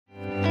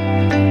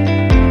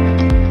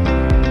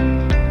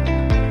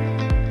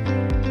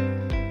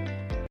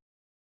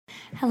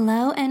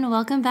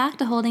welcome back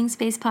to Holding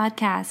Space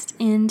Podcast.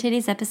 In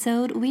today's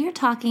episode, we are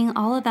talking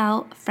all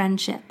about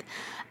friendship.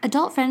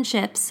 Adult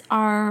friendships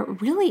are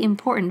really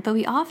important, but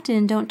we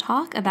often don't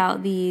talk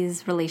about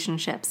these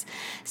relationships.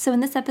 So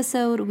in this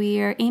episode,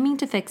 we are aiming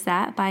to fix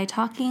that by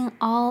talking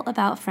all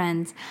about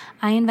friends.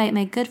 I invite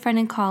my good friend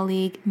and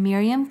colleague,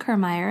 Miriam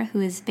Kirmayer, who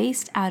is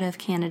based out of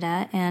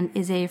Canada and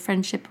is a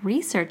friendship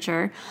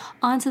researcher,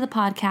 onto the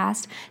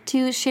podcast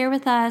to share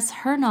with us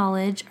her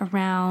knowledge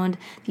around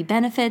the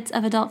benefits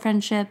of adult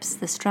friendships,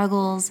 the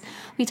struggles.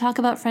 We talk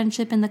about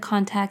friendship in the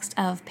context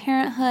of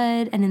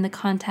parenthood and in the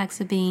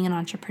context of being an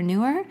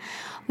entrepreneur.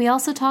 We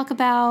also talk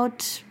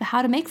about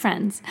how to make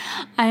friends.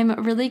 I'm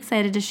really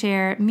excited to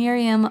share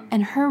Miriam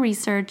and her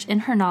research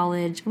and her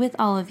knowledge with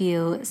all of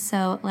you.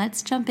 So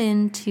let's jump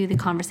into the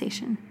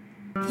conversation.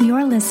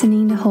 You're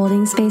listening to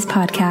Holding Space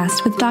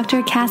Podcast with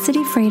Dr.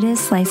 Cassidy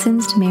Freitas,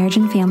 licensed marriage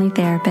and family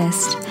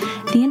therapist.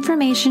 The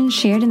information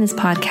shared in this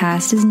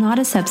podcast is not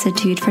a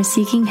substitute for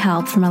seeking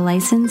help from a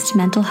licensed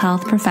mental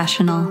health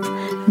professional.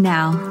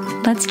 Now,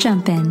 let's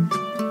jump in.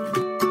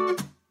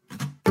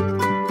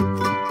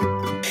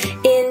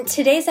 In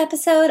today's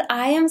episode,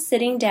 I am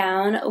sitting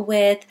down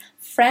with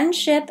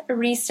friendship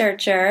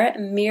researcher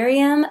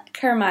Miriam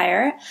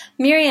Kirmayer.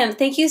 Miriam,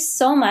 thank you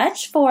so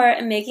much for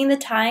making the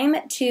time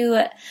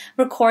to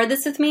record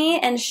this with me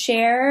and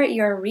share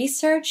your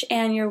research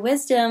and your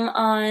wisdom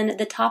on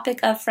the topic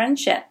of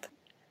friendship.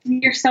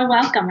 You're so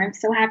welcome. I'm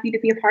so happy to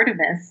be a part of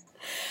this.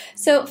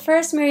 So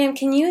first, Miriam,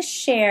 can you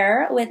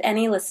share with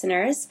any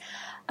listeners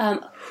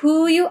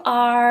who you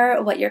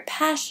are, what you're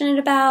passionate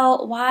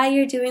about, why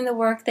you're doing the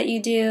work that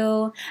you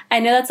do? I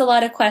know that's a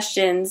lot of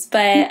questions, but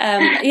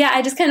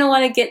I just kind of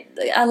want to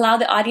allow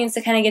the audience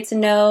to kind of get to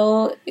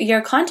know your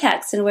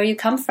context and where you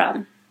come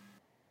from.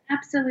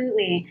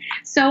 Absolutely.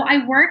 So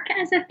I work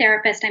as a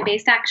therapist. I'm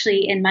based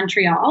actually in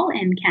Montreal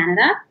in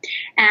Canada,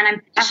 and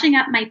I'm finishing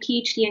up my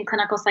PhD in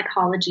clinical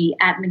psychology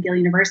at McGill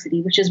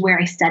University, which is where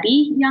I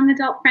study young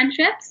adult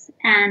friendships.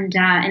 And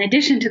in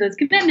addition to those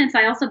commitments,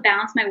 I also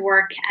balance my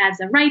work as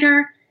a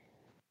writer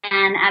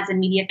and as a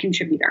media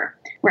contributor,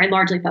 where I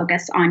largely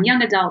focus on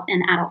young adult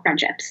and adult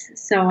friendships.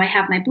 So I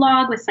have my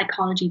blog with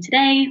Psychology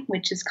Today,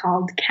 which is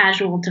called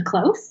Casual to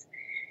Close.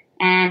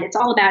 And it's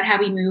all about how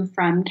we move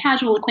from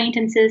casual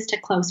acquaintances to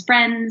close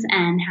friends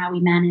and how we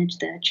manage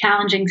the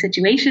challenging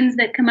situations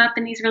that come up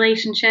in these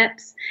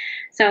relationships.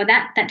 So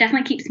that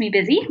definitely keeps me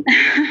busy.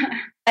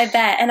 I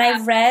bet. And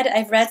I've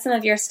read some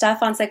of your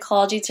stuff on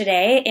Psychology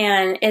Today,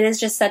 and it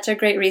is just such a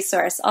great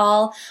resource.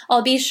 I'll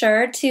be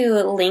sure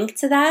to link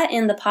to that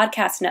in the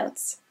podcast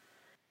notes.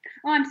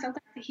 Oh, I'm so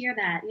glad to hear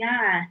that.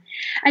 Yeah.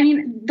 I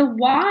mean, the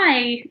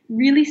why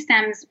really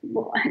stems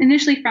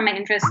initially from my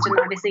interest in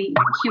obviously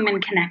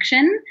human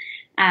connection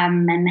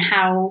and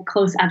how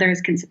close others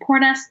can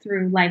support us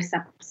through life's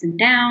ups and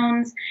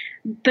downs,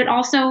 but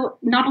also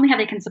not only how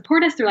they can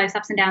support us through life's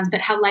ups and downs, but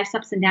how life's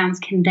ups and downs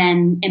can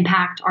then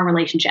impact our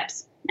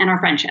relationships and our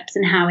friendships,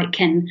 and how it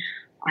can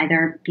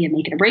either be a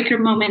make it or break it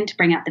moment,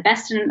 bring out the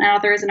best in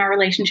others in our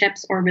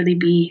relationships, or really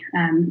be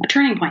a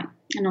turning point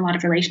in a lot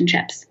of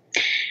relationships.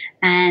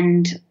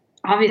 And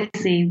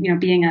obviously,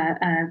 being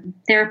a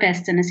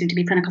therapist and a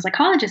soon-to-be clinical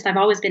psychologist, I've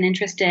always been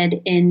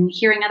interested in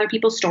hearing other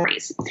people's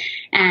stories.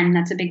 And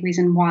that's a big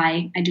reason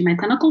why I do my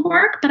clinical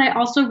work. But I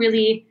also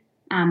really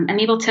am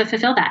able to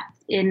fulfill that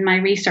in my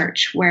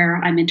research, where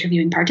I'm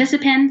interviewing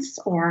participants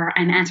or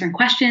I'm answering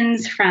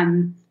questions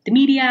from the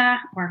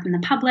media or from the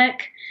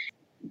public.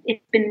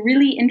 It's been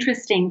really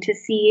interesting to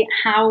see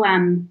how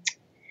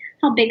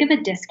big of a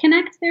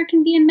disconnect there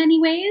can be in many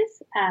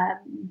ways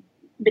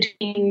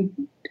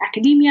between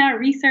academia,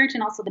 research,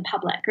 and also the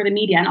public or the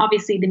media. And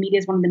obviously the media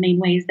is one of the main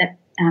ways that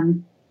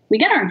we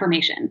get our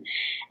information.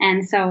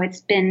 And so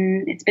it's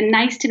been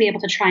nice to be able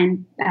to try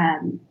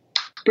and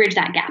bridge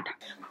that gap.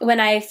 When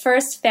I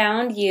first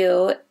found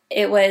you,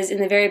 it was in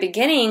the very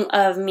beginning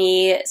of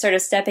me sort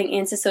of stepping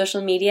into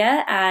social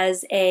media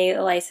as a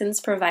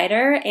licensed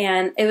provider.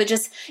 And it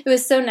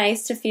was so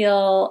nice to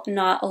feel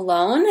not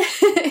alone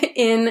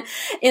in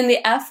the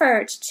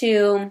effort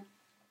to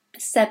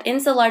step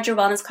into the larger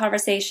wellness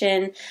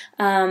conversation,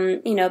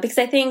 because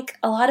I think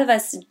a lot of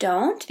us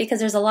don't,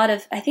 because there's a lot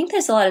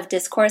of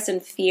discourse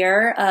and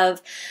fear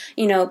of,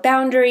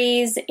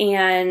 boundaries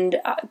and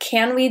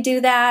can we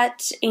do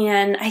that?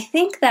 And I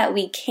think that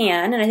we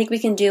can, and I think we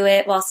can do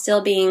it while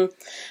still being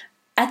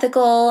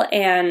ethical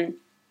and,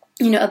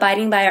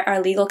 abiding by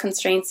our legal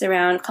constraints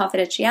around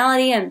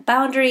confidentiality and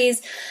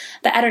boundaries.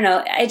 But I don't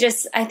know. I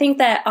think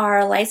that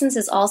our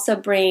licenses also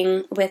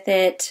bring with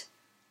it,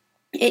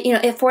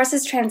 it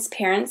forces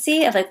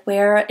transparency of like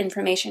where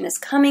information is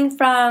coming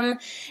from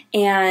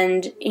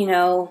and,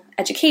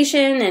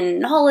 education and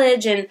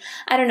knowledge. And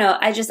I don't know,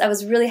 I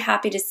was really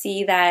happy to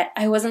see that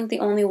I wasn't the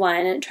only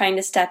one trying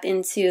to step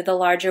into the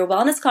larger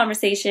wellness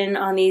conversation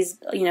on these,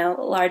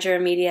 larger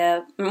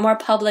media, more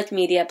public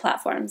media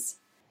platforms.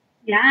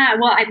 Yeah,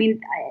 well, I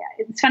mean,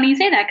 it's funny you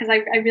say that because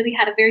I really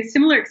had a very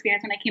similar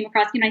experience when I came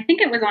across, I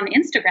think it was on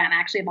Instagram,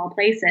 actually, of all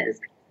places.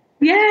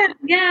 Yeah.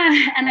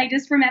 And I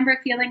just remember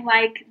feeling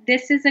like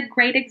this is a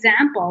great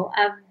example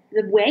of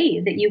the way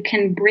that you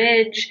can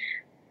bridge,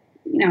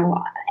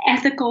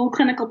 ethical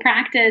clinical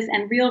practice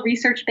and real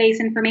research-based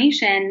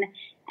information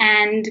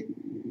and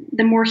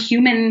the more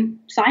human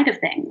side of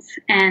things.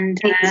 And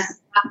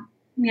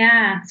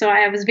so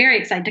I was very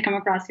excited to come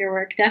across your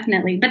work,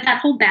 definitely. But that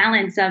whole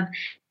balance of,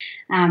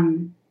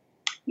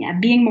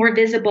 being more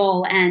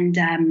visible and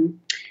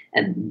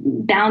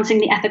balancing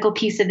the ethical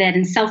piece of it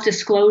and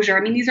self-disclosure.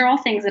 I mean, these are all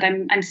things that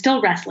I'm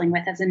still wrestling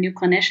with as a new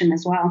clinician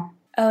as well.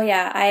 Oh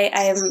yeah,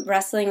 I am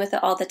wrestling with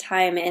it all the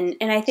time, and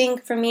I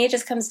think for me it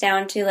just comes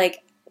down to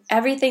like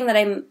everything that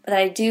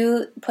I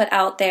do put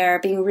out there,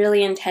 being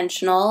really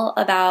intentional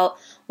about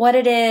what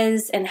it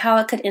is and how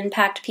it could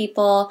impact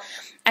people.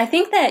 I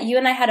think that you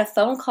and I had a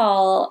phone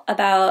call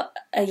about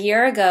a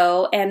year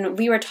ago, and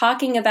we were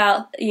talking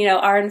about,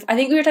 I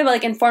think we were talking about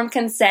like informed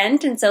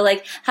consent, and so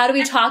like how do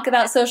we talk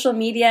about social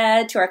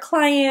media to our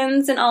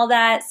clients and all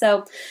that.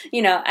 So,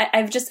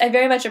 I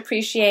very much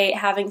appreciate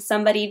having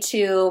somebody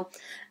to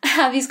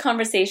have these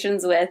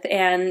conversations with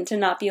and to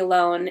not be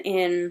alone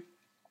in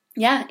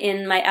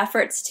my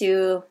efforts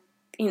to,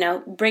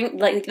 bring,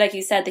 like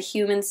you said, the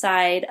human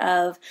side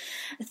of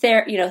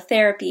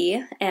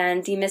therapy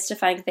and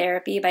demystifying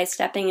therapy by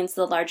stepping into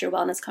the larger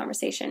wellness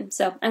conversation.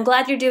 So I'm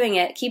glad you're doing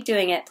it. Keep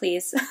doing it,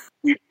 please.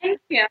 Thank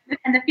you.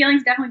 And the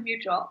feeling's definitely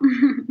mutual.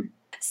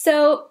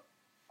 So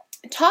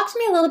talk to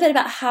me a little bit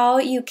about how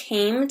you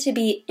came to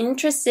be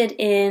interested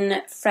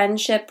in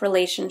friendship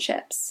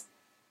relationships.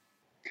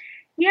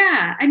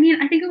 Yeah, I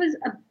mean, I think it was,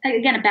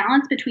 a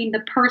balance between the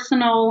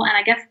personal and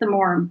I guess the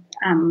more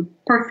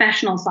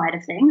professional side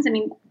of things. I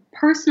mean,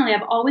 personally,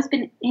 I've always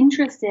been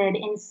interested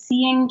in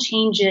seeing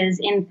changes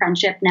in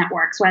friendship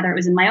networks, whether it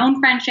was in my own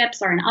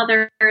friendships or in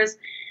others,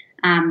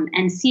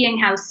 and seeing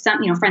how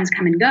some, friends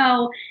come and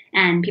go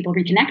and people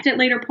reconnect at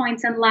later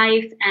points in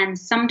life. And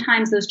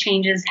sometimes those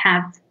changes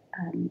have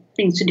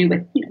things to do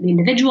with the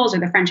individuals or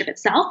the friendship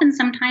itself, and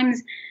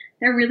sometimes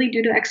they're really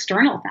due to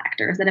external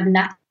factors that have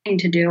nothing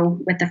to do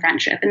with the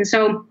friendship. And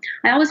so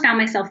I always found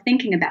myself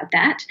thinking about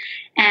that.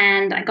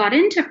 And I got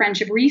into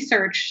friendship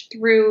research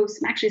through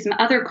some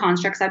other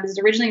constructs. I was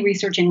originally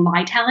researching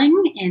lie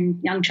telling in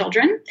young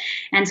children.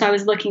 And so I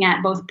was looking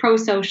at both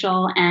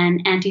pro-social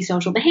and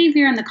antisocial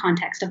behavior in the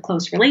context of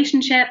close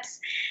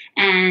relationships.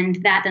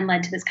 And that then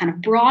led to this kind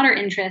of broader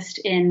interest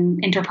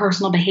in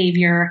interpersonal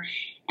behavior.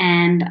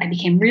 And I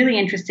became really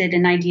interested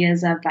in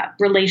ideas of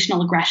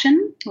relational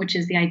aggression, which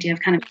is the idea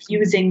of kind of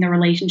using the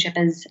relationship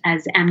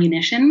as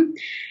ammunition,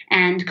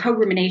 and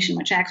co-rumination,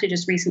 which I actually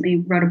just recently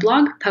wrote a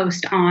blog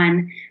post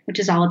on, which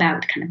is all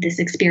about kind of this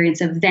experience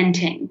of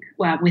venting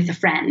with a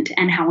friend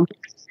and how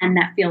and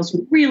that feels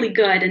really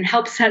good and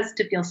helps us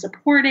to feel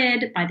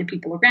supported by the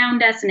people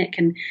around us, and it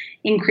can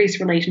increase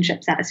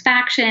relationship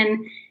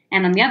satisfaction.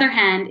 And on the other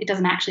hand, it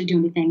doesn't actually do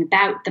anything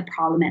about the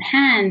problem at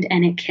hand,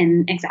 and it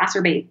can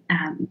exacerbate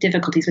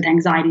difficulties with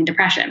anxiety and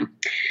depression.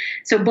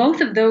 So both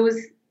of those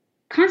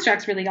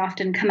constructs really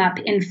often come up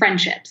in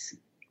friendships.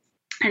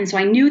 And so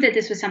I knew that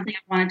this was something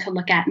I wanted to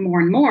look at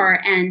more and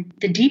more. And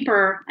the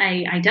deeper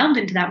I delved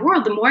into that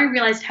world, the more I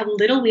realized how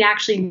little we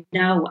actually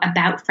know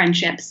about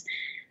friendships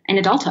in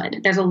adulthood.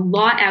 There's a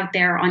lot out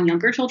there on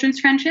younger children's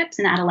friendships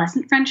and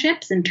adolescent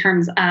friendships in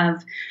terms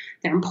of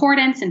their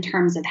importance, in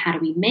terms of how do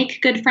we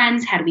make good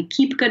friends, how do we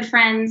keep good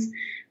friends.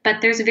 But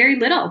there's very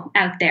little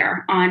out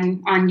there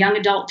on young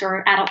adult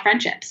or adult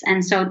friendships.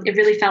 And so it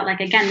really felt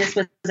like, again, this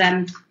was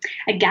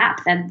a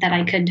gap that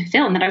I could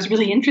fill and that I was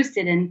really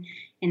interested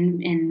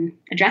in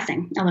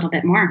addressing a little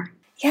bit more.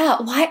 Yeah,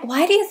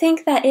 why do you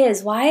think that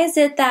is? Why is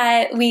it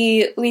that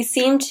we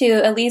seem to,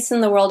 at least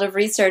in the world of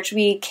research,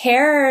 we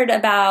cared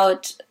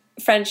about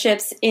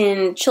friendships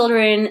in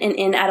children and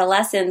in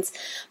adolescents,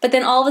 but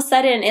then all of a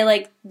sudden it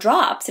like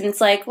drops and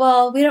it's like,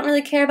 well, we don't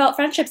really care about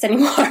friendships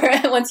anymore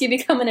once you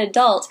become an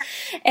adult.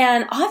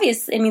 And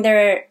obviously, I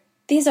mean,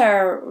 these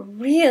are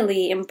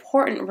really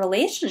important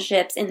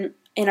relationships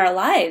in our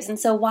lives. And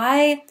so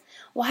why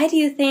do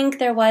you think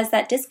there was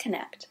that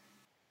disconnect?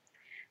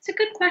 It's a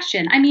good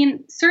question. I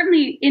mean,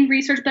 certainly in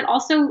research, but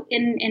also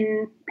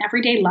in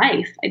everyday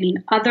life. I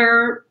mean,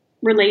 other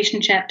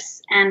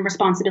relationships and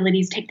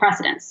responsibilities take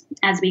precedence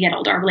as we get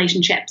older. Our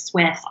relationships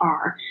with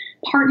our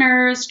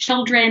partners,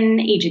 children,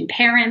 aging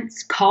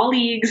parents,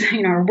 colleagues,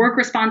 our work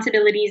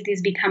responsibilities,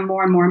 these become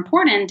more and more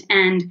important,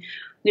 and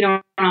we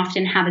don't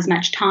often have as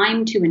much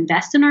time to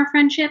invest in our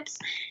friendships.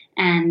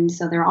 And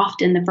so they're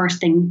often the first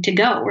thing to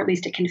go, or at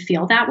least it can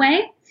feel that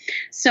way.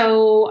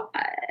 So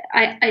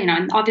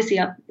and obviously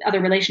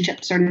other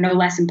relationships are no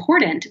less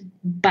important,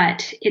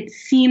 but it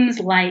seems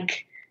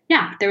like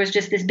there was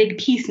just this big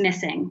piece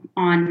missing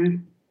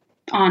on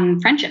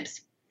friendships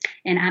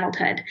in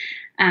adulthood.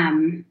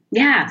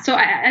 So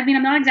I mean,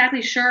 I'm not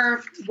exactly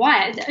sure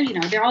why.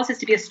 There always has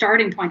to be a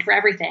starting point for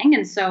everything,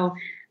 and so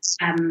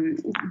a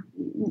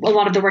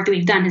lot of the work that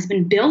we've done has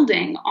been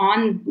building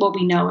on what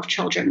we know of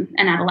children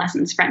and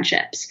adolescents'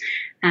 friendships.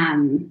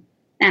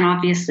 And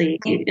obviously,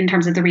 in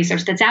terms of the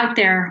research that's out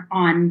there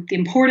on the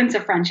importance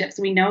of friendships,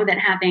 we know that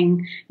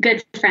having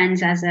good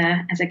friends as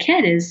a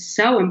kid is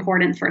so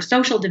important for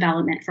social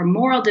development, for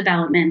moral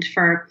development,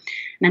 for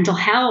mental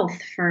health,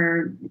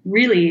 for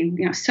really,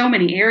 so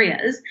many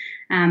areas.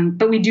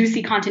 But we do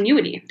see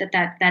continuity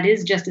that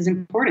is just as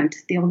important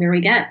the older we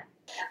get.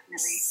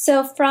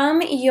 So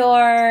from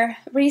your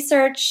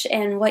research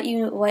and what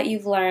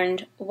you've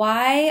learned,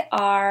 why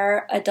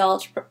are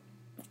adult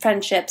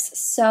friendships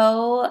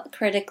so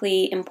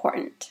critically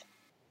important?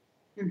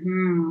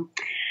 Mm-hmm.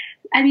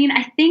 I mean,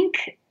 I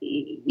think,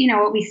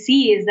 what we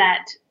see is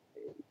that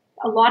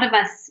a lot of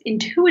us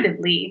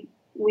intuitively,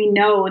 we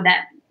know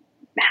that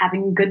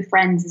having good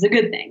friends is a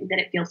good thing, that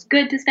it feels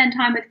good to spend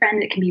time with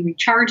friends. It can be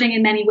recharging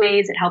in many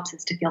ways. It helps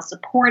us to feel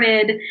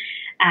supported.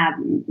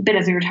 But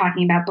as we were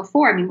talking about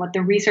before, I mean, what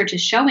the research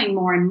is showing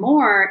more and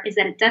more is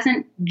that it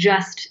doesn't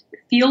just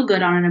feel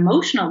good on an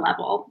emotional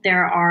level.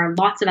 There are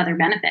lots of other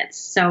benefits.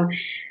 So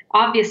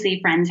obviously,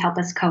 friends help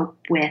us cope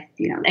with,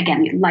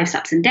 again, life's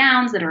ups and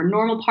downs that are a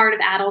normal part of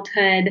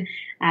adulthood.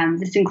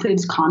 This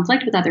includes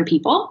conflict with other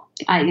people.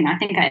 I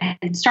think I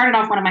had started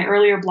off one of my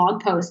earlier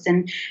blog posts,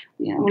 and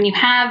when you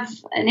have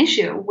an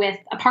issue with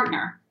a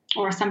partner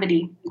or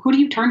somebody, who do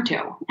you turn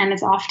to? And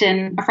it's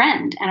often a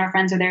friend, and our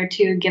friends are there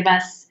to give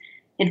us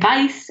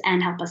advice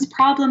and help us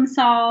problem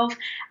solve.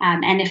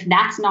 And if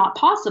that's not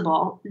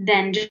possible,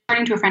 then just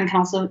turning to a friend can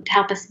also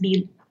help us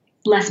be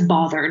less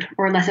bothered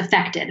or less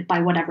affected by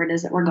whatever it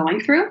is that we're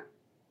going through.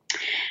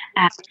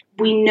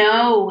 We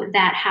know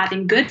that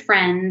having good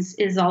friends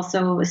is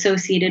also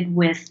associated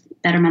with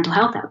better mental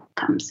health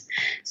outcomes.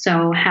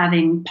 So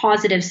having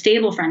positive,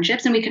 stable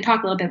friendships, and we can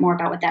talk a little bit more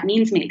about what that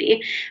means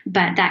maybe,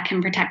 but that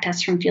can protect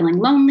us from feeling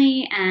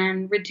lonely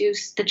and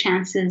reduce the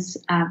chances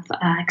of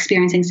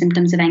experiencing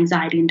symptoms of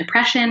anxiety and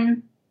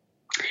depression.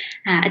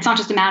 It's not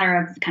just a matter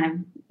of kind of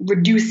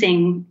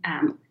reducing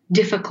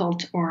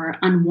difficult or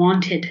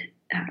unwanted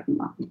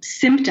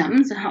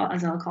symptoms,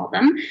 as I'll call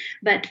them,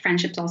 but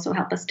friendships also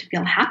help us to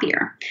feel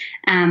happier.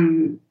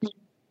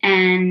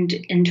 And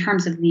in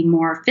terms of the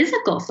more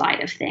physical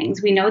side of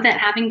things, we know that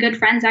having good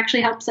friends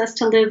actually helps us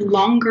to live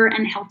longer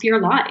and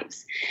healthier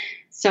lives.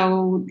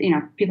 So,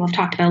 people have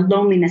talked about a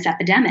loneliness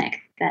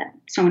epidemic that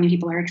so many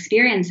people are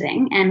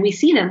experiencing. And we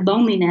see that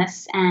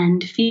loneliness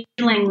and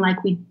feeling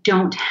like we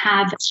don't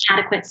have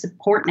adequate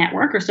support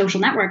network or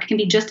social network can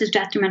be just as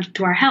detrimental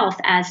to our health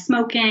as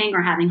smoking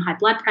or having high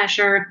blood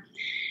pressure.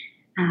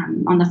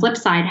 On the flip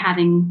side,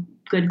 having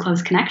good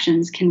close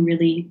connections can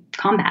really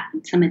combat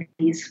some of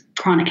these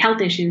chronic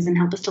health issues and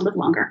help us to live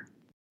longer.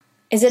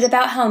 Is it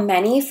about how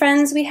many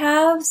friends we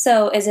have?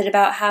 So is it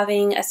about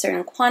having a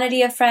certain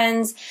quantity of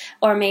friends,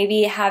 or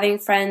maybe having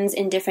friends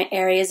in different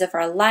areas of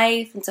our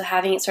life? And so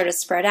having it sort of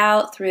spread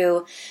out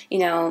through,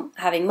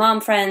 having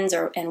mom friends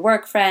and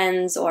work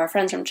friends, or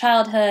friends from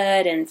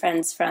childhood and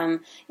friends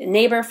from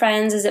neighbor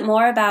friends? Is it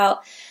more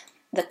about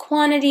the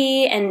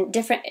quantity and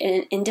different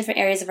in different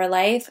areas of our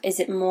life? Is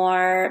it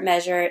more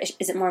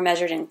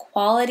measured in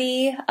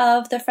quality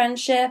of the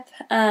friendship?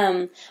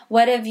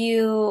 What have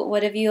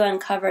you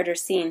uncovered or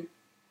seen?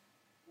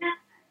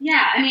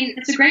 Yeah, I mean,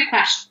 it's a great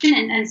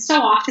question, and so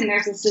often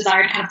there's this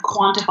desire to kind of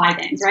quantify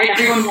things, right?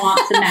 Everyone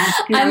wants a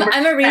magic number.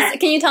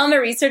 Can you tell I'm a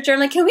researcher? I'm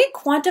like, can we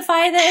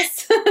quantify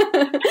this,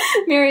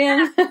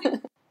 Miriam?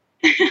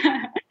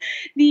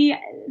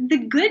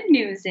 The good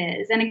news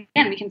is, and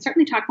again, we can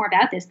certainly talk more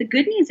about this, the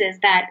good news is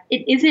that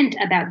it isn't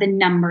about the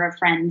number of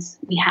friends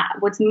we have.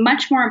 What's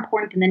much more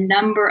important than the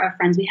number of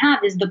friends we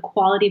have is the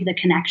quality of the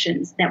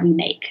connections that we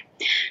make.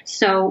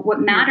 So what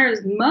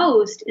matters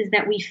most is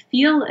that we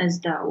feel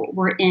as though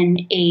we're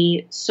in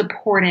a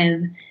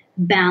supportive,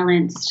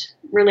 balanced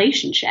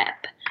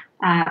relationship,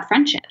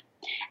 friendship.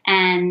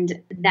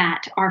 And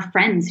that our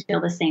friends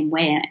feel the same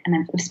way. And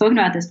I've spoken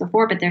about this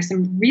before, but there's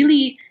some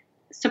really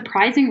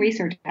surprising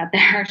research out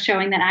there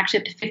showing that actually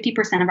up to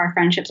 50% of our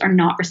friendships are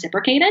not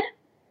reciprocated.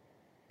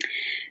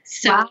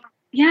 So, wow.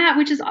 Yeah,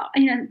 which is,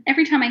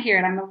 every time I hear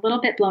it, I'm a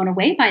little bit blown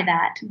away by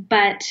that.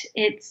 But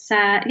it's,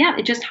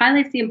 it just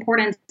highlights the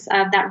importance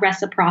of that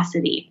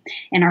reciprocity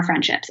in our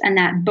friendships, and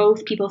that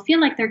both people feel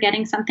like they're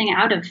getting something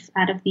out of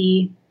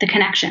the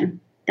connection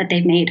that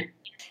they've made.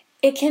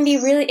 It can be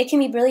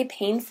really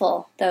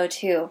painful though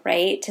too,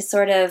 right? To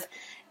sort of,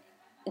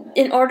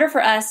 in order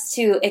for us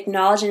to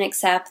acknowledge and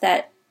accept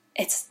that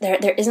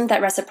there isn't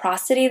that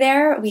reciprocity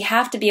there, we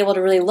have to be able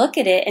to really look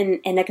at it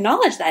and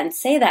acknowledge that and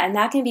say that, and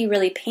that can be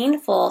really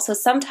painful. So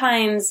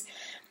sometimes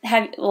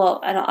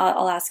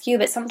I'll ask you,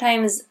 but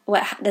sometimes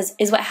what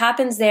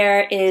happens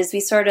there is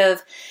we sort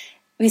of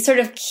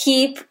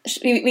keep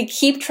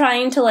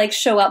trying to like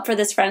show up for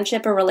this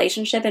friendship or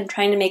relationship and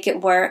trying to make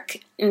it work,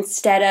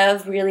 instead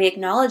of really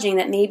acknowledging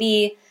that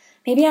maybe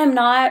I'm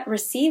not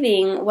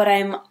receiving what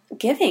I'm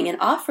giving and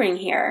offering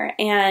here,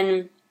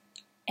 and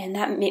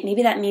that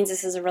maybe that means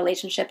this is a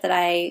relationship that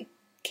I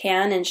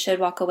can and should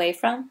walk away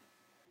from.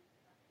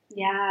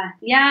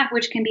 Yeah,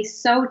 which can be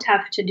so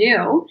tough to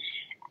do,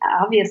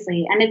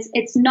 obviously. And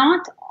it's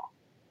not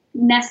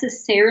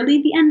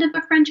necessarily the end of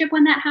a friendship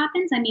when that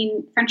happens. I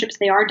mean, friendships,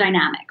 they are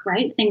dynamic,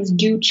 right? Things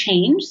do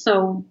change.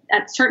 So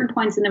at certain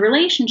points in the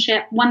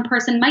relationship, one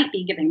person might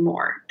be giving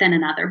more than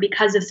another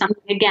because of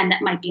something, again,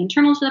 that might be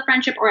internal to the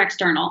friendship or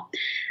external.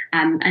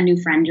 A new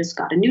friend just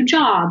got a new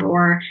job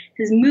or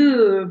has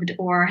moved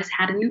or has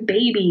had a new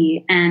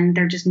baby, and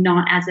they're just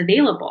not as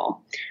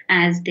available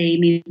as they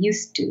maybe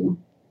used to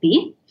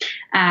be.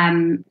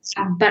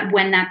 But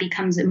when that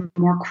becomes a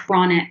more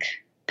chronic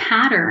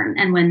pattern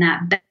and when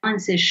that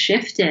balance is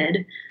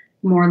shifted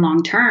more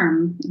long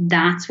term,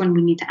 that's when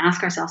we need to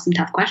ask ourselves some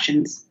tough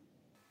questions.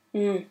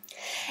 And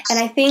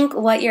I think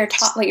what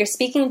you're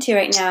speaking to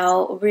right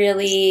now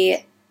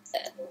really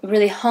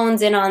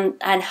hones in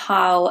on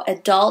how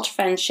adult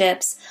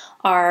friendships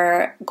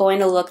are going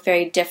to look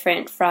very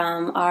different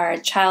from our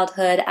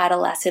childhood,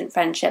 adolescent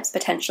friendships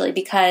potentially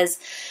because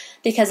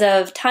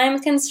of time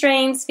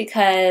constraints,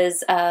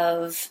 because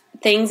of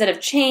things that have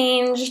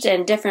changed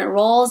and different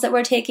roles that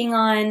we're taking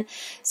on.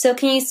 So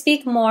can you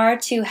speak more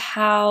to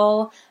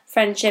how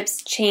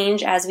friendships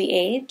change as we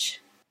age?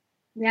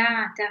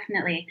 Yeah,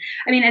 definitely.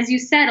 I mean, as you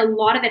said, a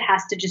lot of it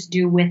has to just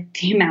do with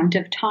the amount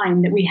of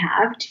time that we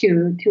have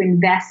to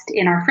invest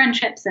in our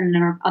friendships and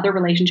in our other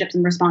relationships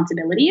and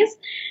responsibilities.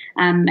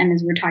 And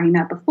as we were talking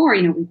about before,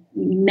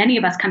 many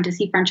of us come to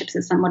see friendships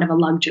as somewhat of a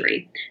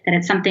luxury, that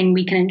it's something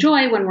we can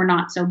enjoy when we're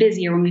not so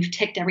busy or when we've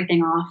ticked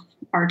everything off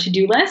our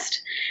to-do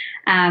list.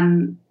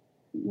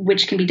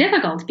 Which can be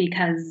difficult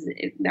because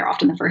they're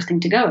often the first thing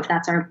to go if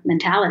that's our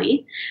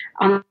mentality.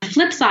 On the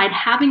flip side,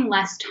 having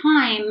less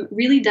time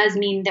really does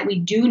mean that we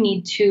do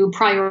need to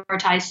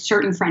prioritize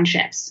certain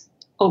friendships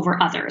over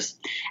others.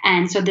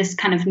 And so this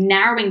kind of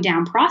narrowing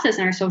down process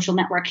in our social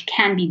network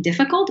can be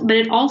difficult, but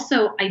it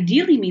also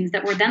ideally means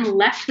that we're then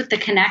left with the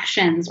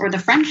connections or the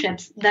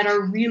friendships that are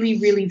really,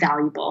 really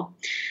valuable.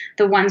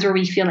 The ones where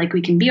we feel like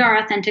we can be our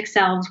authentic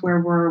selves,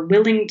 where we're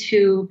willing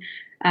to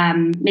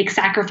make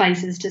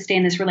sacrifices to stay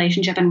in this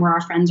relationship, and where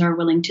our friends are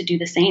willing to do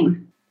the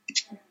same.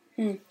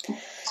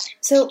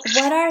 So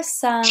what are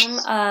some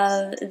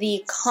of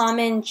the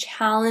common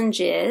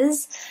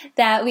challenges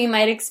that we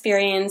might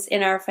experience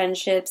in our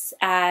friendships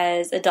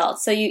as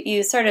adults? So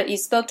you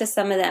spoke to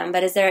some of them,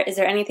 but is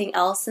there anything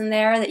else in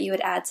there that you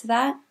would add to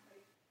that?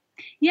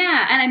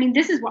 Yeah, and I mean,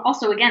 this is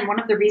also, again,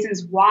 one of the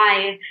reasons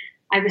why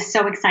I was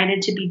so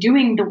excited to be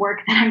doing the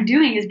work that I'm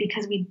doing is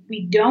because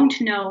we don't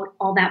know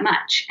all that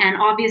much. And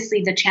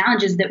obviously the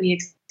challenges that we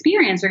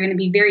experience are going to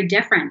be very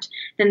different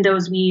than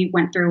those we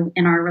went through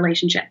in our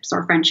relationships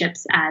or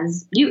friendships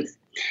as youth.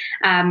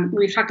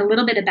 We've talked a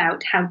little bit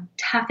about how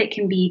tough it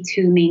can be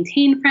to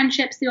maintain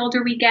friendships the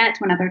older we get,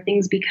 when other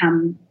things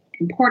become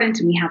important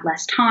and we have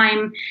less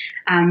time.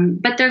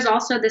 But there's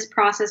also this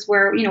process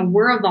where,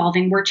 we're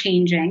evolving, we're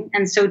changing,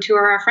 and so too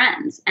are our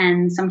friends.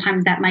 And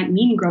sometimes that might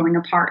mean growing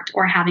apart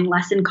or having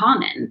less in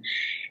common.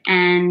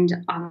 And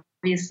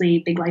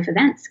obviously big life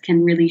events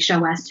can really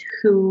show us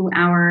who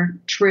our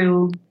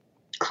true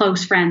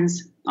close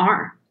friends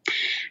are.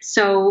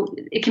 So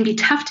it can be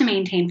tough to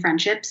maintain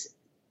friendships.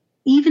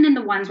 Even in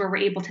the ones where we're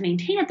able to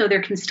maintain it, though,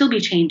 there can still be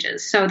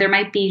changes. So there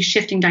might be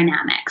shifting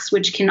dynamics,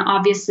 which can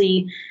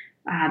obviously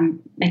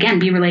again,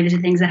 be related to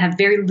things that have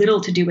very little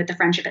to do with the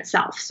friendship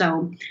itself.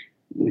 So,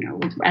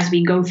 as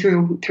we go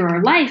through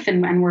our life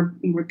and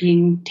we're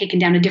being taken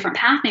down a different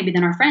path maybe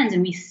than our friends,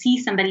 and we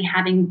see somebody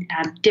having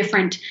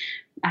different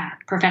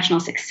professional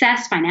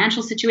success,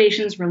 financial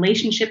situations,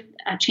 relationship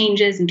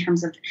changes in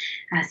terms of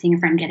seeing a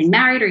friend getting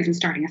married or even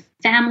starting a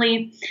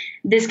family.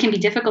 This can be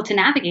difficult to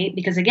navigate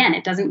because, again,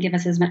 it doesn't give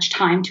us as much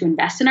time to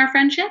invest in our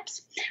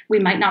friendships. We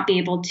might not be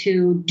able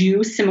to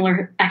do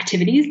similar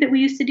activities that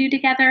we used to do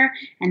together,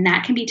 and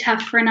that can be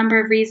tough for a number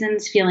of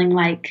reasons, feeling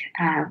like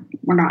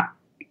we're not,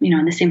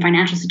 in the same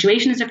financial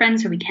situation as our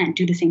friends, so we can't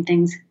do the same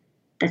things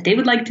that they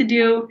would like to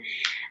do.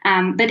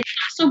 But it can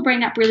also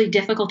bring up really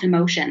difficult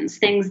emotions,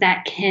 things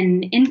that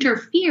can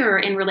interfere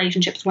in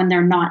relationships when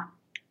they're not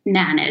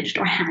managed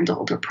or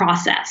handled or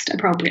processed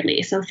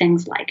appropriately. So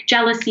things like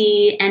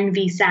jealousy,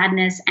 envy,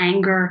 sadness,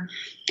 anger,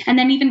 and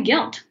then even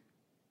guilt.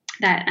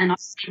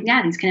 These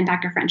can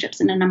impact our friendships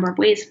in a number of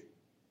ways.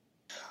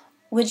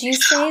 Would you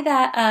say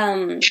that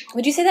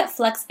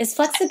is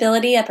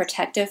flexibility a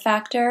protective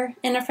factor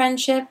in a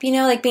friendship?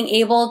 Like being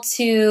able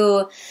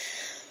to,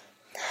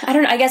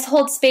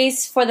 hold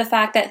space for the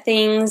fact that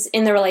things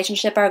in the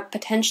relationship are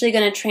potentially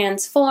going to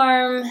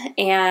transform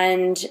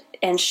and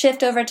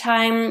shift over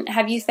time.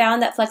 Have you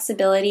found that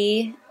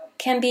flexibility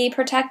can be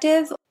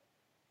protective?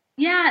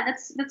 Yeah,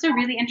 that's a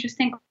really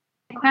interesting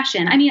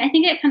question. I mean, I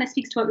think it kind of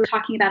speaks to what we were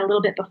talking about a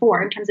little bit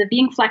before in terms of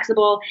being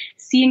flexible,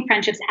 seeing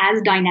friendships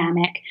as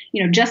dynamic.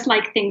 Just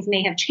like things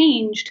may have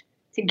changed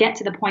to get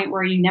to the point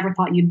where you never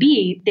thought you'd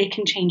be, they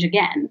can change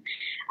again.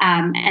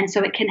 And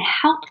so it can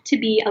help to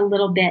be a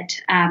little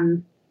bit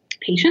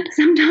patient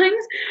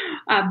sometimes,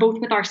 both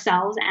with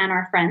ourselves and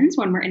our friends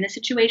when we're in a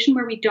situation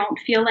where we don't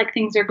feel like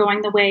things are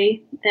going the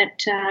way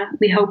that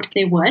we hoped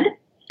they would.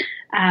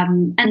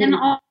 And then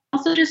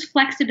also just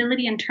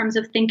flexibility in terms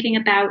of thinking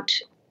about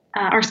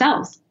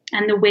ourselves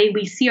and the way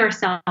we see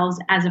ourselves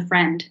as a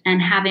friend,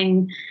 and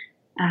having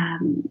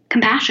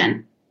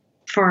compassion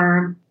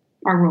for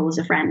our role as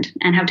a friend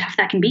and how tough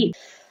that can be.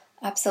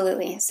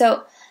 Absolutely.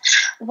 So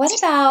what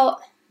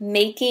about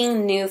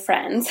making new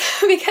friends?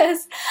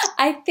 Because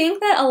I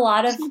think that a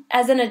lot of,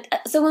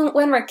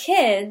 when we're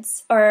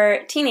kids or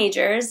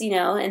teenagers,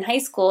 in high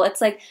school,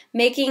 it's like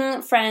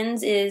making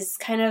friends is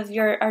kind of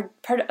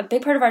a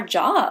big part of our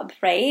job,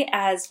 right?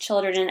 As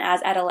children and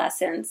as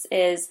adolescents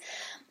is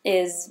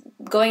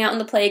going out in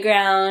the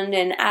playground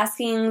and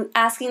asking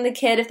the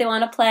kid if they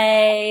want to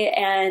play,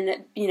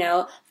 and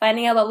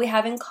finding out what we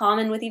have in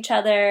common with each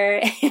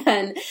other,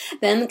 and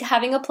then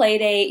having a play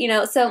date.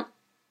 So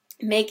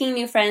making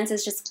new friends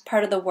is just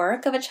part of the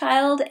work of a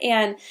child,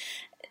 and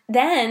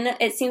then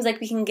it seems like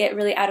we can get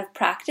really out of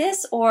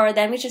practice, or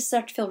then we just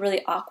start to feel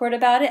really awkward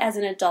about it as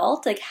an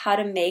adult, like how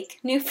to make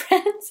new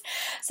friends.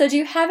 So do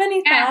you have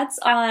any thoughts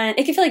on,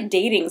 it can feel like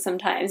dating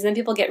sometimes, and then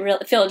people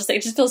it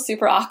just feels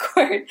super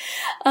awkward.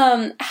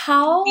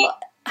 How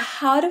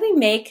do we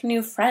make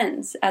new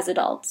friends as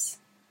adults?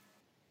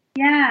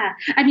 Yeah.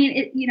 I mean,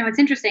 it's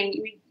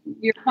interesting.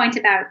 Your point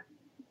about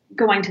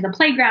going to the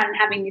playground and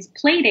having these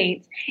play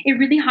dates, it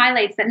really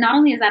highlights that not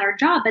only is that our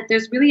job, but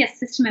there's really a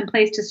system in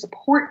place to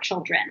support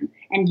children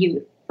and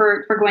youth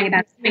for going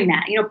about doing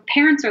that.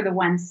 Parents are the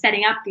ones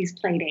setting up these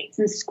play dates,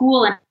 and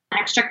school and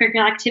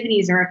extracurricular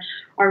activities are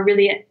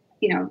really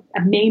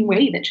a main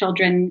way that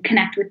children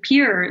connect with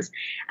peers.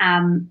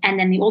 And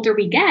then the older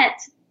we get,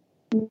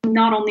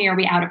 not only are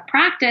we out of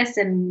practice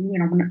and,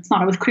 it's not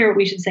always clear what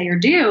we should say or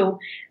do,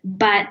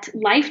 but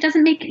life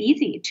doesn't make it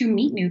easy to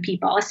meet new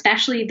people,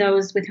 especially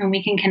those with whom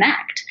we can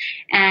connect.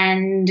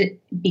 And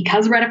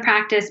because we're out of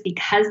practice,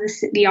 because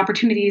the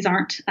opportunities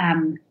aren't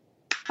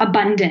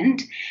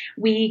abundant,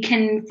 we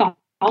can fall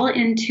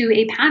into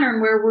a pattern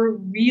where we're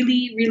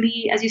really,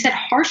 really, as you said,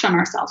 harsh on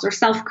ourselves, or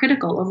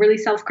self-critical, or really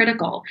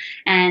self-critical.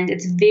 And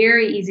it's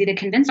very easy to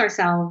convince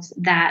ourselves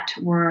that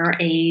we're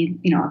a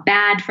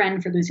bad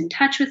friend for losing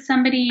touch with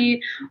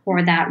somebody,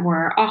 or that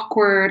we're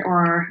awkward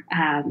or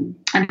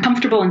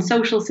uncomfortable in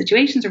social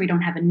situations, or we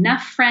don't have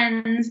enough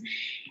friends.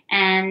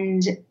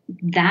 And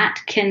that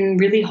can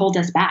really hold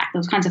us back.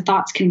 Those kinds of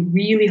thoughts can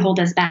really hold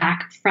us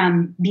back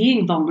from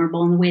being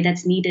vulnerable in the way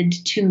that's needed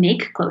to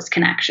make close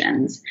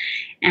connections.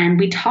 And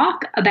we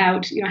talk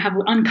about,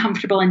 how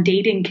uncomfortable and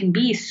dating can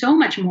be so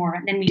much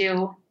more than we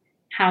do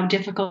how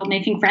difficult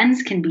making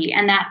friends can be.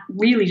 And that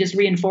really just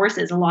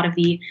reinforces a lot of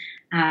the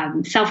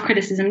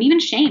self-criticism and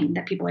even shame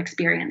that people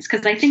experience.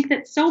 Because I think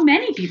that so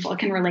many people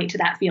can relate to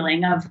that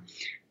feeling of,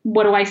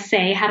 what do I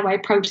say? How do I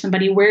approach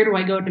somebody? Where do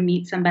I go to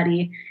meet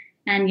somebody?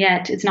 And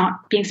yet it's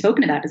not being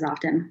spoken about as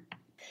often.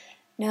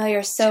 No,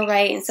 you're so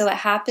right. And so what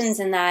happens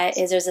in that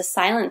is there's a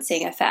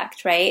silencing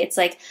effect, right? It's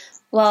like,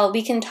 well,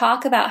 we can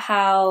talk about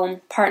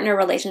how partner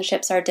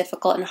relationships are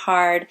difficult and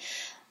hard,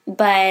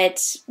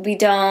 but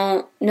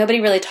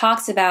nobody really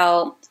talks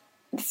about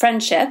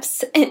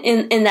friendships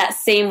in that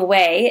same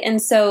way.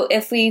 And so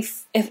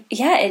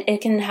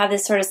it can have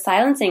this sort of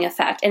silencing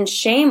effect, and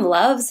shame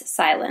loves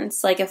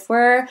silence. Like if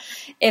we're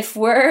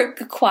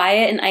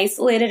quiet and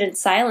isolated and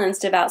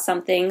silenced about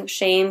something,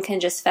 shame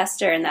can just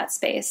fester in that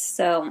space.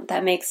 So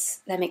that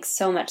makes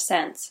so much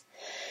sense.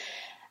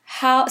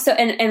 What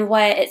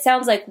it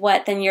sounds like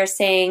what then you're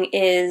saying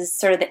is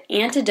sort of the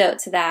antidote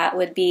to that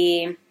would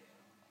be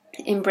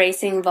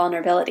embracing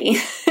vulnerability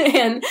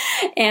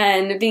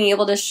and being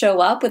able to show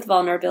up with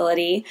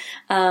vulnerability,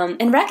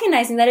 and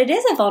recognizing that it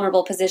is a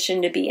vulnerable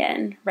position to be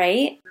in,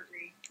 right?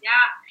 Yeah.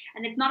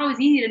 And it's not always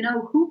easy to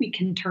know who we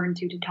can turn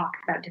to talk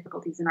about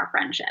difficulties in our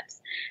friendships.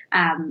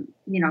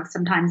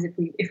 Sometimes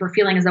if we're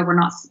feeling as though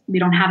we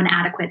don't have an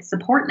adequate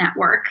support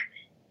network,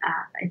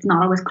 it's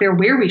not always clear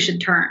where we should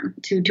turn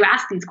to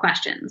ask these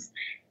questions,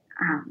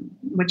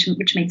 which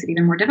makes it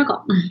even more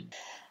difficult.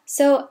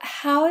 So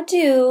how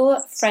do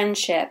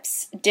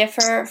friendships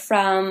differ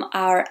from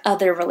our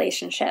other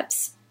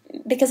relationships?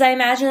 Because I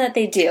imagine that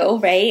they do,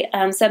 right?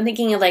 So I'm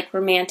thinking of like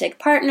romantic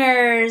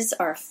partners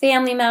or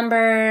family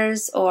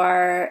members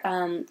or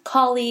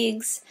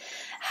colleagues.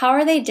 How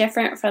are they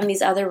different from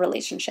these other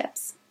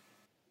relationships?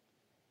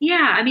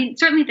 Yeah, I mean,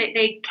 certainly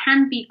they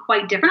can be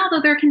quite different,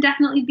 although there can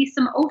definitely be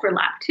some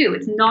overlap too.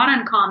 It's not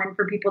uncommon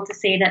for people to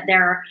say that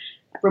their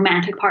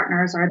romantic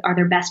partners are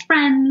their best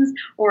friends,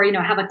 or,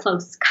 have a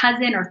close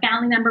cousin or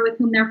family member with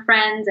whom they're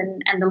friends,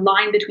 and the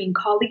line between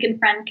colleague and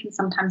friend can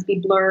sometimes be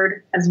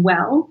blurred as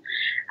well.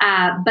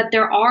 But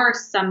there are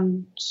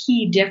some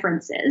key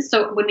differences.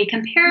 So when we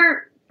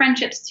compare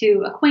friendships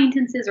to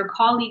acquaintances or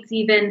colleagues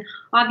even,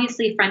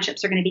 obviously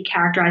friendships are going to be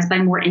characterized by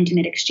more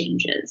intimate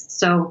exchanges.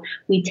 So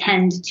we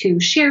tend to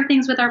share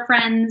things with our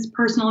friends,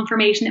 personal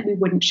information that we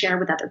wouldn't share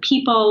with other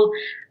people.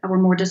 We're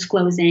more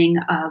disclosing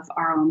of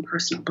our own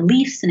personal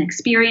beliefs and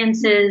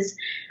experiences.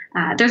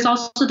 There's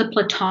also the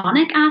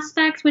platonic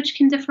aspect, which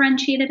can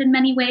differentiate it in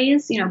many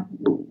ways,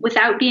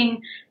 without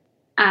being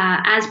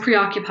as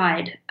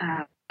preoccupied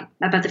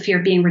about the fear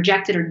of being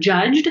rejected or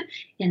judged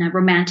in a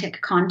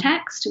romantic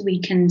context. We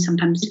can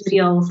sometimes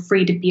feel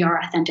free to be our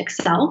authentic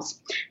selves.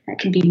 That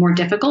can be more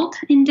difficult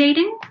in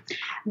dating.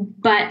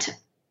 But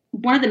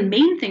one of the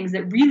main things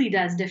that really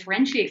does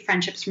differentiate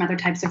friendships from other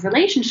types of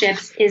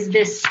relationships is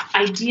this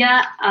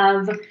idea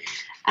of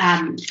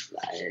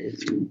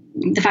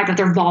the fact that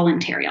they're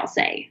voluntary, I'll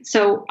say.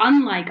 So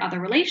unlike other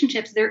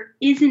relationships, there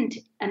isn't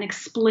an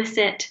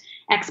explicit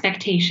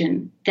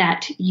expectation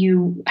that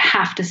you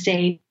have to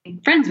stay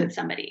friends with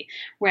somebody.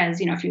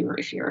 Whereas,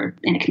 if you're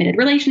in a committed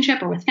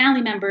relationship or with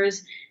family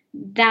members,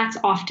 that's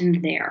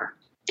often there.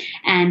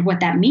 And what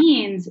that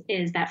means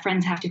is that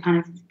friends have to kind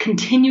of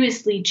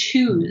continuously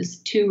choose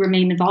to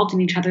remain involved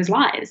in each other's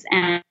lives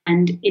and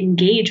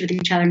engage with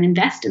each other and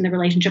invest in the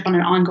relationship on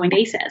an ongoing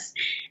basis.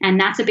 And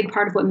that's a big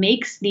part of what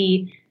makes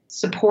the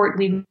support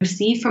we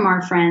receive from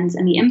our friends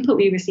and the input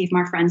we receive from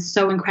our friends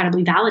so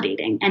incredibly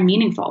validating and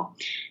meaningful,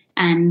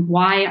 and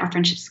why our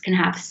friendships can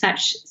have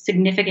such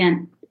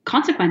significant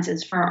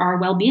consequences for our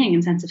well-being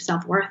and sense of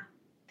self-worth.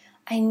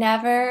 I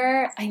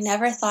never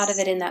thought of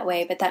it in that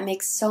way, but that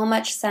makes so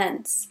much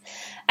sense.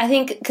 I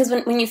think because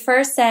when you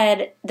first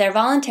said they're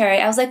voluntary,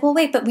 I was like, well,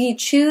 wait, but we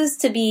choose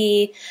to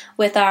be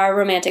with our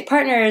romantic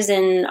partners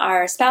and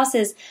our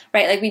spouses,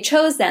 right? Like we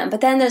chose them,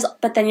 but then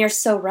you're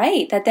so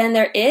right that then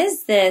there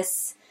is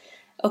this,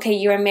 okay,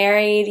 you are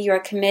married, you are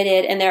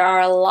committed, and there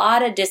are a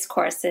lot of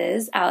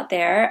discourses out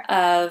there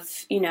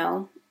of,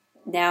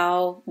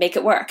 now make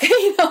it work,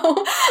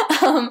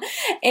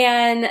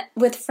 and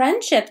with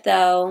friendship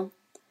though,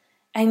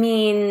 I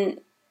mean,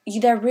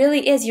 there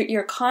really is.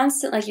 You're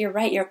constant, like you're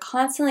right. You're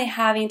constantly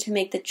having to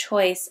make the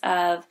choice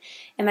of,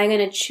 am I going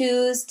to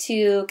choose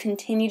to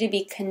continue to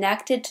be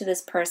connected to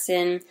this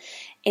person?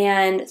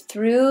 And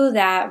through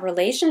that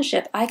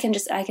relationship, I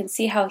can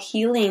see how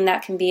healing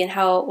that can be, and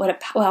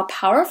how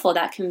powerful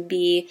that can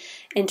be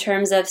in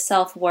terms of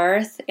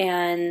self-worth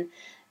and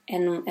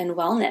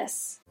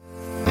wellness.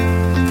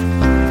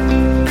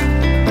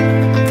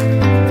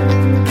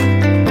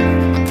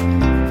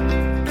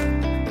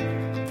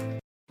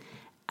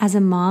 As a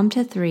mom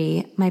to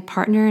 3, my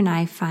partner and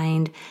I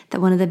find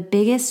that one of the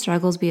biggest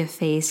struggles we have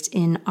faced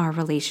in our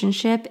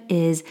relationship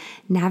is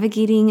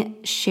navigating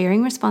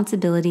sharing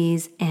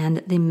responsibilities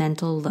and the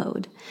mental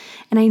load.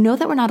 And I know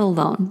that we're not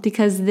alone,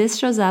 because this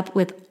shows up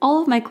with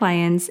all of my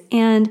clients,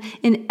 and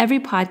in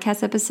every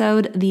podcast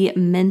episode, the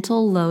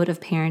mental load of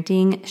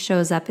parenting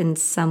shows up in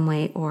some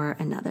way or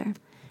another.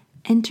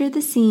 Enter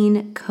the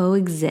scene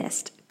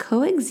Coexist.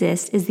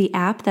 Coexist is the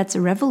app that's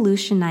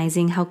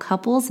revolutionizing how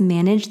couples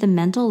manage the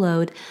mental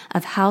load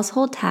of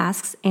household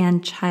tasks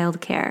and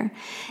childcare.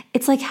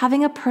 It's like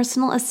having a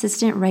personal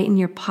assistant right in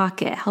your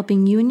pocket,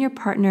 helping you and your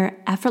partner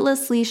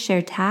effortlessly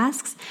share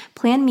tasks,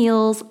 plan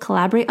meals,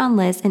 collaborate on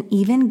lists, and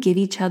even give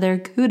each other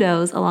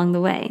kudos along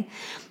the way.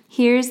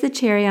 Here's the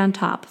cherry on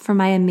top. For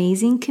my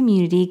amazing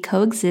community,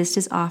 Coexist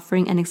is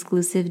offering an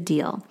exclusive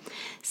deal.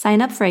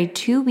 Sign up for a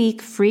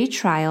 2-week free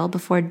trial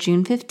before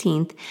June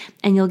 15th,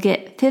 and you'll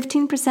get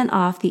 15%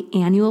 off the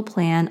annual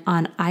plan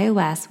on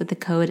iOS with the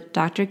code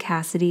Dr.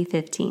 Cassidy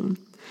 15.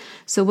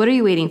 So what are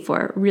you waiting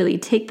for? Really,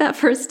 take that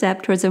first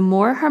step towards a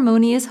more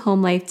harmonious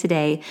home life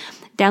today.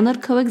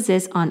 Download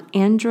Coexist on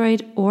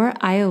Android or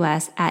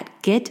iOS at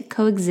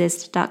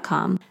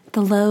getcoexist.com. The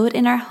load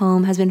in our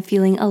home has been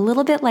feeling a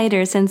little bit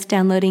lighter since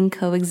downloading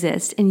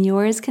Coexist, and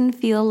yours can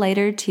feel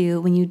lighter too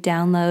when you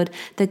download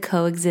the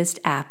Coexist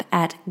app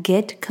at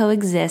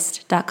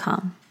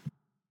getcoexist.com.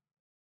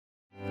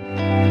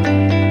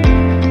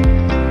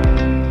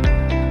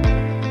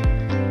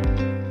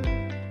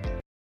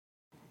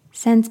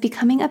 Since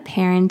becoming a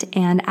parent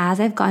and as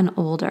I've gotten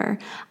older,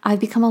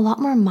 I've become a lot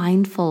more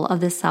mindful of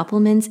the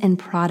supplements and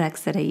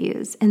products that I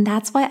use. And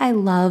that's why I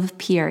love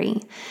Puri.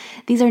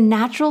 These are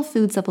natural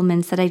food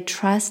supplements that I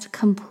trust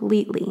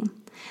completely.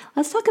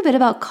 Let's talk a bit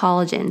about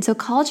collagen. So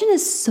collagen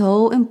is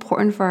so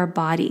important for our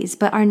bodies,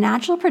 but our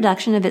natural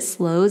production of it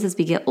slows as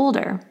we get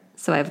older.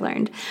 So I've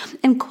learned.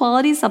 And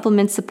quality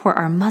supplements support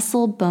our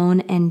muscle,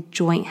 bone, and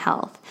joint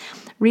health.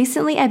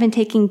 Recently, I've been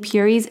taking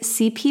Puri's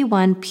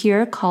CP1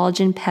 Pure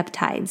Collagen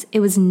Peptides.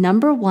 It was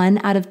number 1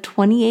 out of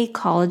 28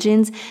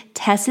 collagens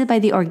tested by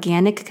the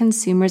Organic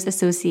Consumers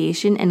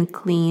Association and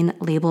Clean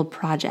Label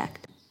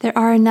Project. There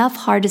are enough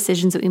hard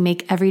decisions that we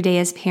make every day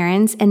as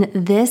parents, and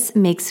this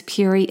makes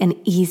Puri an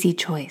easy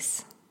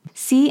choice.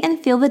 See and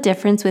feel the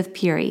difference with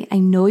Puri. I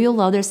know you'll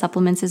love their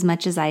supplements as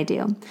much as I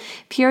do.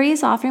 Puri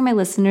is offering my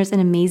listeners an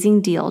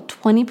amazing deal,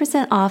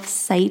 20% off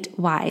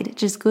site-wide.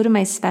 Just go to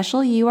my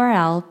special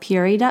URL,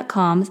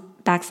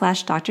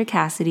 puri.com/Dr.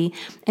 Cassidy,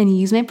 and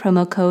use my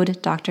promo code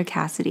Dr.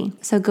 Cassidy.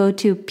 So go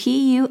to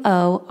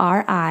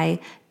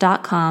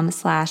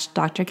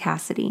PUORI.com/Dr.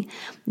 Cassidy.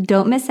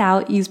 Don't miss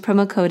out. Use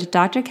promo code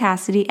Dr.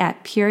 Cassidy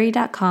at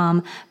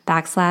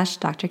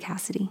puri.com/Dr.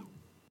 Cassidy.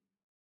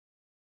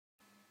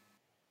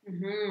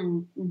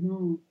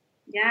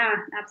 Yeah,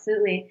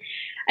 absolutely.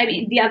 I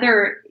mean, the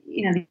other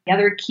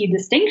key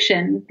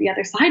distinction, the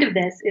other side of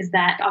this is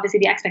that obviously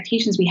the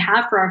expectations we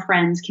have for our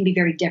friends can be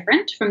very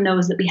different from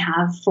those that we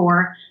have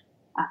for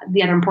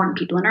the other important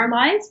people in our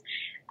lives.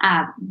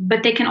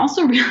 But they can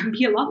also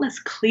be a lot less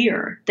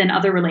clear than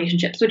other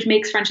relationships, which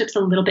makes friendships a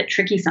little bit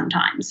tricky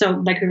sometimes.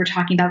 So like we were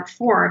talking about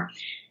before,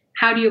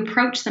 how do you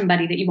approach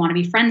somebody that you want to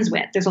be friends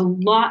with? There's a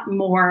lot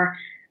more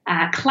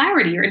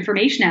clarity or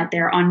information out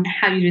there on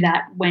how you do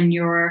that when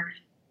you're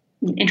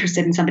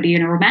interested in somebody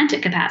in a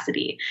romantic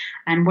capacity.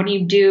 And what do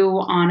you do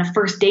on a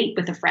first date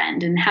with a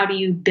friend? And how do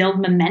you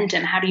build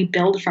momentum? How do you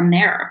build from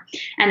there?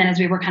 And then, as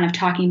we were kind of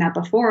talking about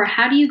before,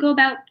 how do you go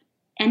about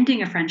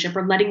ending a friendship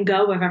or letting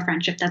go of a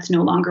friendship that's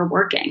no longer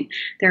working?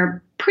 There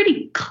are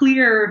pretty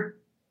clear,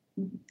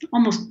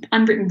 almost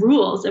unwritten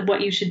rules of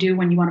what you should do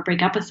when you want to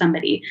break up with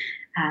somebody.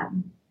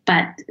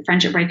 But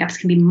friendship breakups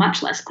can be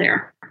much less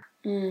clear.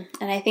 And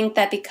I think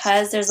that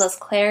because there's less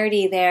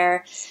clarity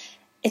there,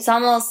 it's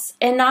almost,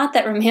 and not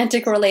that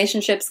romantic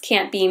relationships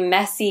can't be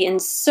messy and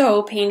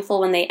so painful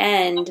when they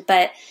end,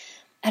 but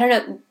I don't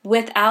know,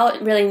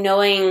 without really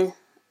knowing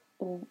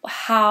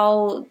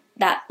how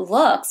that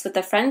looks with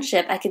the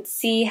friendship, I could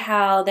see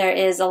how there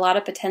is a lot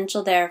of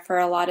potential there for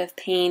a lot of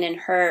pain and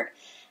hurt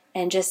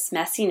and just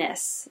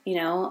messiness,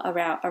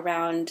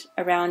 around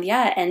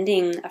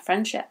ending a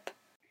friendship.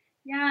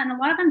 Yeah, and a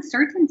lot of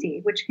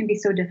uncertainty, which can be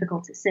so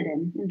difficult to sit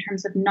in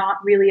terms of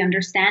not really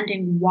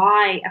understanding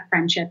why a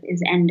friendship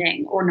is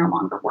ending or no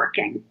longer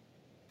working.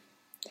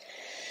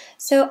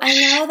 So I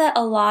know that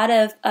a lot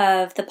of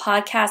the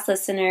podcast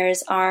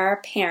listeners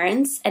are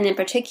parents, and in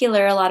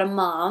particular, a lot of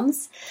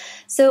moms.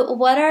 So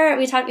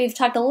we've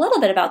talked a little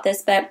bit about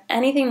this, but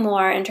anything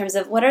more in terms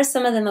of what are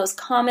some of the most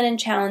common and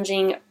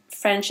challenging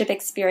friendship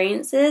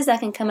experiences that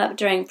can come up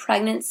during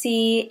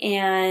pregnancy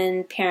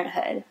and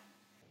parenthood?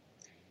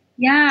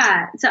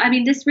 Yeah. So,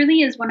 this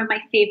really is one of my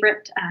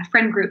favorite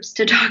friend groups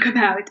to talk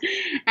about.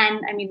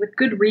 And with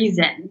good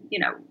reason.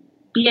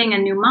 Being a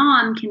new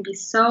mom can be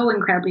so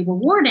incredibly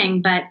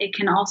rewarding, but it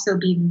can also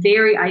be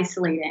very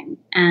isolating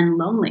and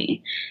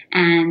lonely.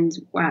 And,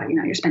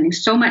 you're spending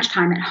so much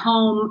time at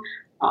home,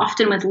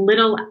 often with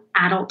little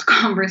adult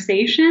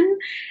conversation.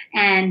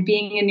 And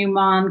being a new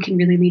mom can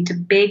really lead to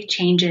big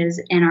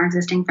changes in our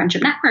existing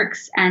friendship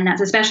networks. And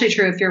that's especially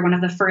true if you're one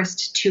of the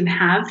first to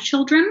have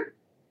children.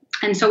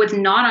 And so it's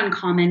not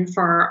uncommon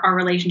for our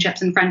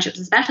relationships and friendships,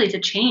 especially, to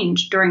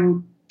change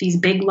during these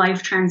big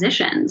life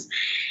transitions.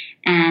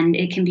 And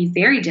it can be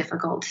very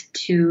difficult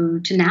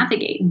to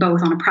navigate,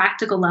 both on a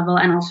practical level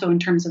and also in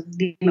terms of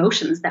the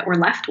emotions that we're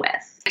left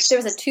with. There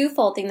was a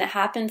twofold thing that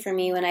happened for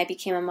me when I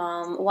became a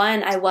mom.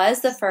 One, I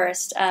was the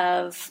first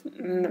of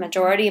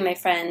majority of my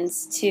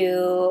friends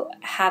to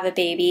have a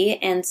baby.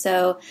 And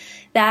so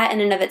that in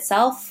and of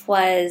itself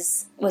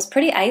was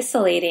pretty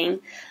isolating.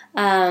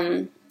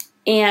 And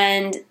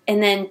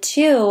then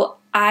two,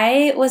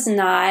 I was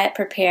not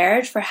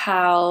prepared for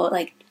how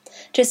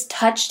just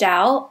touched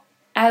out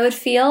I would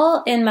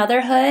feel in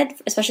motherhood,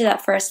 especially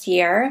that first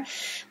year.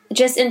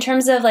 Just in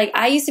terms of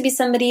I used to be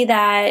somebody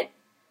that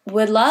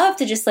would love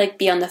to just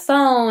be on the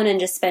phone and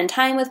just spend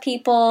time with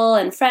people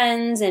and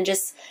friends, and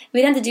just,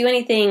 we didn't have to do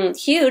anything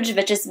huge,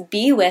 but just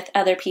be with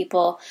other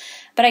people.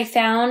 But I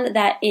found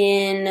that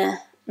in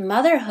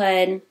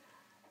motherhood,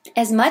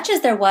 as much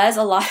as there was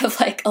a lot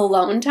of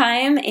alone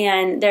time,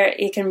 and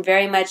it can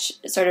very much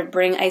sort of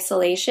bring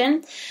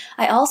isolation,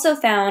 I also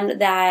found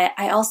that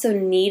I also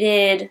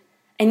needed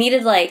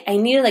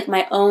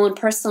my own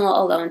personal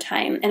alone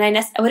time. And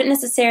I wouldn't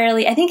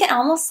necessarily, I think I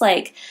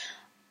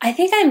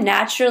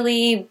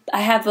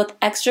have both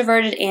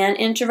extroverted and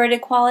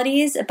introverted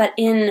qualities, but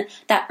in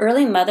that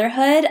early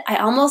motherhood, I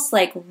almost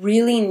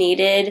really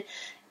needed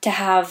to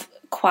have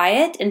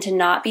quiet and to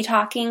not be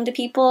talking to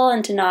people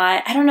and to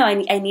not,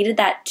 I needed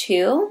that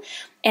too.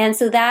 And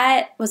so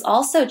that was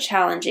also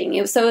challenging.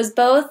 It was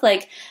both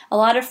a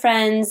lot of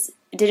friends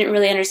didn't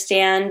really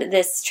understand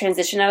this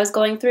transition I was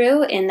going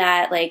through in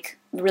that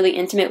really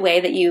intimate way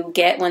that you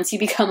get once you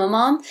become a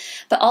mom,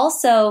 but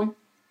also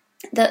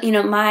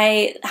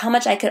how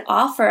much I could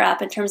offer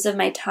up in terms of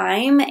my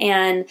time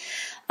and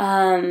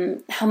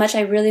how much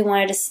I really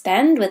wanted to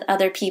spend with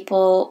other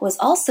people was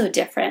also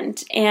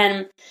different.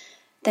 And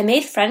that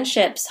made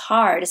friendships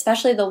hard,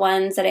 especially the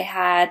ones that I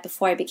had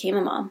before I became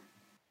a mom.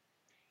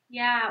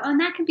 Yeah, and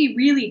that can be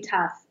really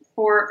tough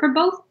for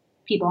both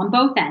people on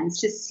both ends,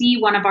 to see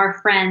one of our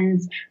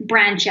friends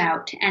branch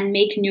out and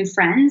make new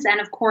friends. And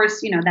of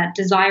course, that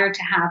desire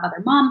to have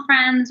other mom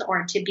friends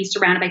or to be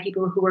surrounded by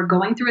people who are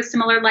going through a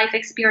similar life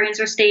experience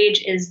or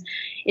stage is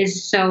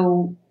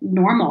so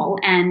normal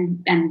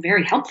and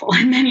very helpful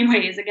in many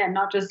ways. Again,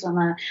 not just on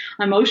an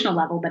emotional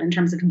level, but in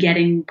terms of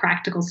getting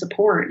practical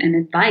support and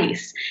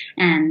advice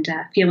and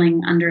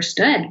feeling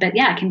understood. But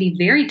yeah, it can be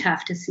very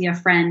tough to see a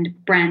friend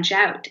branch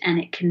out, and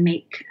it can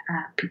make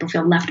people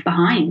feel left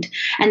behind.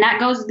 And that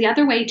goes the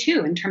other way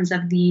too, in terms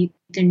of the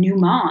new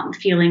mom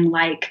feeling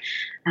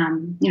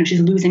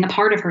she's losing a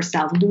part of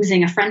herself,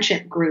 losing a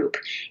friendship group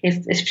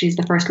if she's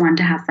the first one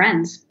to have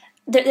friends.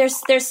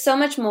 There's so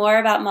much more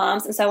about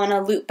moms, and so I want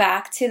to loop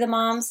back to the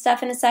mom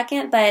stuff in a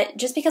second, but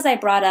just because I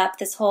brought up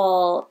this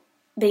whole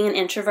being an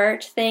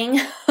introvert thing,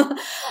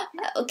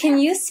 can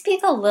you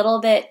speak a little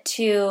bit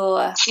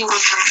to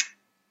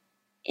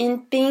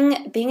in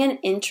being an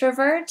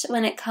introvert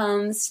when it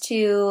comes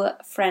to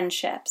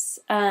friendships,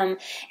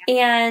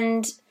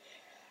 and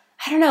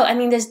I don't know. I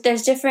mean, there's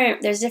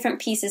different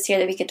pieces here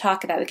that we could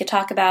talk about. We could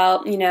talk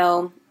about,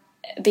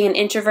 being an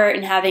introvert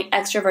and having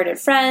extroverted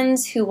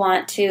friends who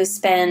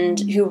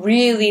who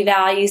really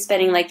value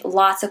spending like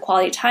lots of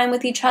quality time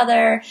with each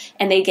other,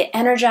 and they get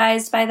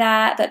energized by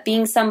that. But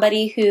being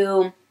somebody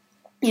who,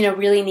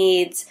 really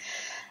needs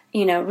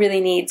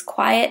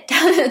quiet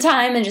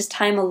time and just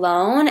time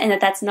alone, and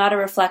that's not a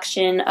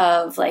reflection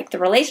of like the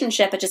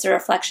relationship, but just a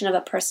reflection of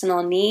a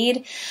personal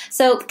need.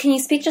 So can you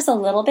speak just a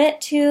little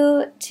bit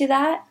to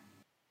that?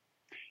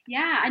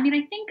 Yeah, I mean,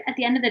 I think at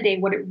the end of the day,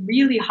 what it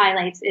really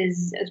highlights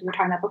is, as we were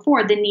talking about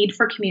before, the need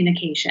for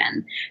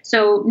communication.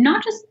 So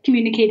not just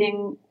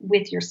communicating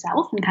with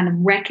yourself and kind of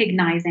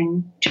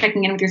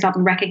checking in with yourself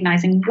and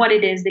recognizing what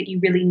it is that you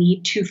really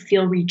need to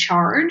feel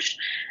recharged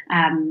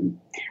and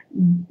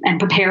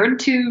prepared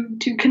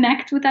to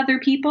connect with other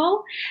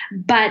people,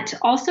 but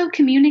also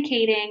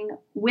communicating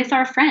with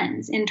our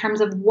friends in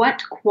terms of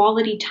what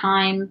quality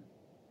time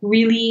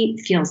really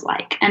feels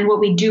like and what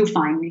we do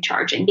find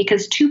recharging,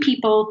 because two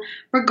people,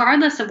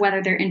 regardless of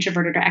whether they're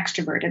introverted or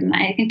extroverted, and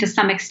I think to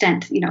some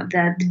extent,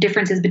 the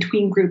differences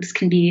between groups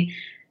can be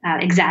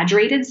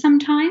exaggerated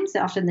sometimes.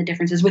 Often the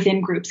differences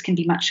within groups can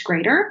be much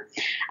greater.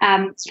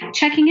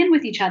 Checking in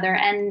with each other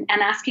and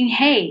asking,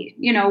 hey,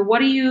 what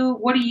do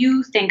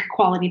you think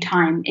quality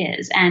time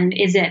is? And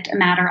is it a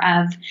matter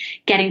of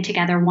getting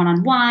together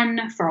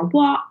one-on-one for a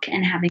walk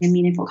and having a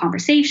meaningful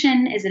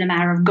conversation? Is it a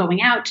matter of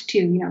going out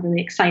to,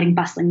 really exciting,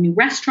 bustling new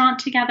restaurant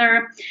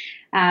together?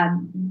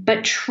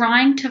 But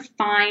trying to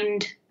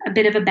find a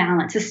bit of a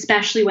balance,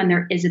 especially when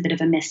there is a bit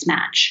of a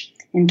mismatch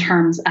in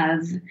terms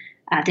of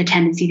the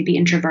tendency to be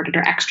introverted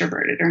or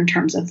extroverted, or in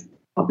terms of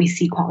what we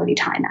see quality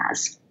time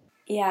as.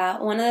 Yeah,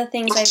 one of the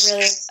things I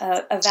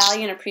really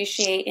value and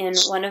appreciate in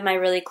one of my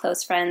really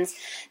close friends,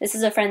 this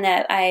is a friend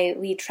that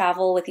we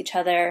travel with each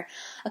other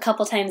a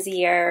couple times a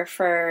year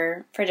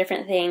for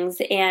different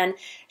things, and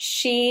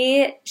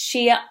she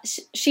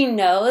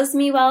knows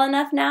me well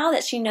enough now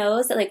that she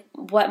knows that like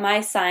what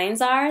my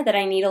signs are that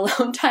I need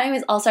alone time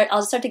is I'll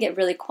start to get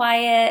really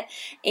quiet,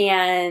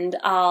 and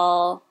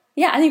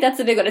I think that's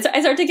the big one.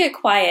 I start to get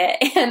quiet,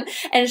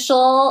 and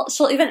she'll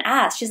even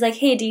ask. She's like,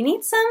 "Hey, do you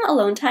need some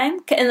alone time?"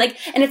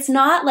 And it's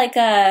not like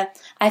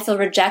I feel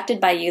rejected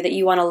by you that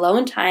you want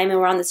alone time and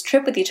we're on this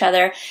trip with each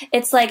other.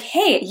 It's like,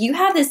 hey, you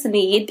have this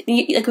need,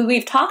 like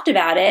we've talked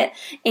about it,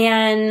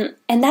 and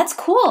that's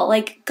cool.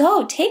 Like,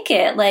 go take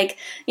it. Like,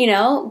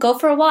 go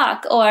for a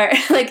walk, or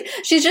like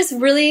she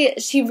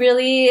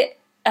really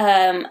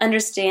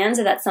understands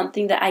that that's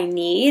something that I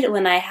need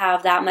when I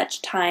have that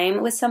much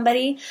time with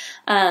somebody.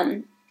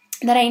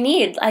 That I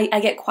need. I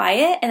get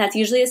quiet, and that's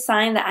usually a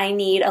sign that I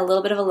need a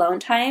little bit of alone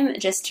time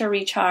just to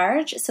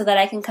recharge so that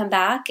I can come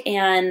back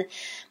and,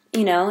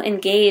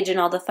 engage in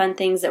all the fun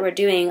things that we're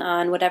doing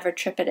on whatever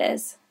trip it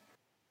is.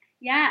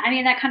 Yeah, I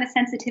mean, that kind of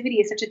sensitivity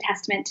is such a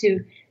testament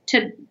to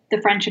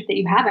the friendship that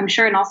you have, I'm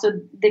sure, and also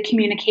the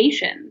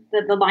communication,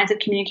 the lines of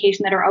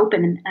communication that are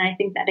open. And I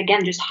think that,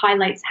 again, just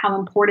highlights how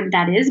important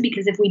that is,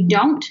 because if we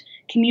don't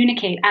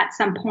communicate at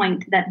some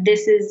point that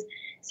this is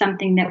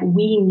something that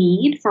we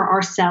need for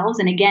ourselves,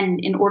 and again,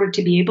 in order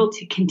to be able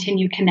to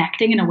continue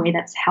connecting in a way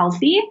that's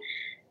healthy,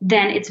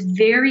 then it's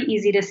very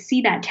easy to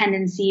see that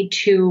tendency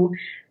to,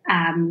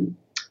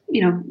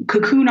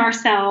 cocoon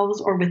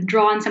ourselves or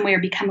withdraw in some way or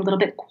become a little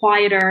bit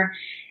quieter.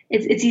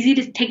 It's easy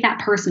to take that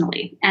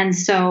personally. And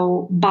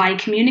so by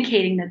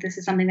communicating that this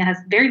is something that has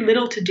very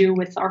little to do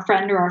with our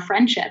friend or our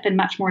friendship and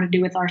much more to do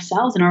with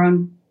ourselves and our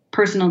own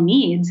personal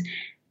needs,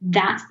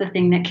 that's the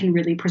thing that can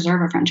really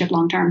preserve a friendship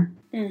long term.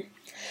 Mm.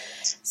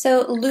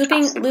 So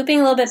looping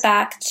a little bit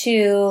back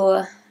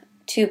to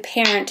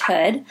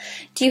parenthood,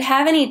 do you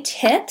have any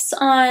tips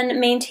on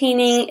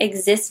maintaining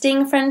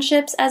existing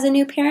friendships as a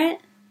new parent?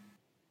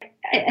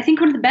 I think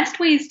one of the best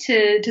ways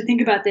to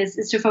think about this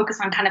is to focus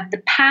on kind of the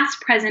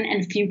past, present,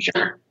 and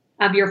future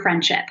of your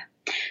friendship.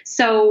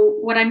 So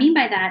what I mean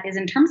by that is,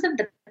 in terms of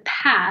the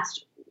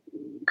past,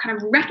 kind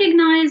of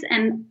recognize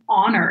and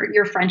honor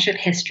your friendship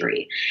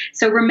history.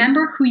 So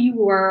remember who you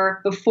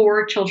were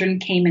before children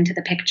came into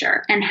the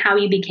picture and how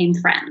you became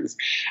friends.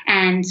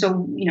 And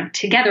so,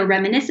 together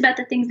reminisce about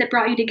the things that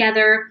brought you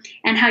together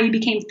and how you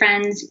became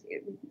friends.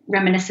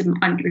 Reminisce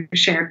on your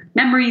shared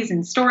memories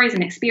and stories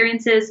and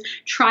experiences.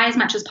 Try as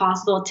much as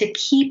possible to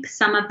keep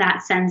some of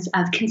that sense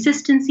of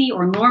consistency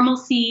or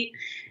normalcy.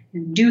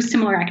 Do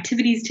similar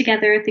activities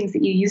together, things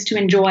that you used to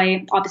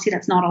enjoy. Obviously,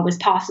 that's not always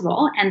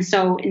possible. And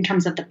so in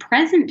terms of the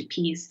present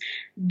piece,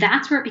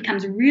 that's where it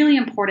becomes really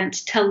important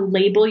to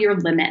label your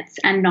limits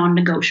and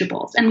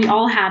non-negotiables. And we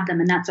all have them,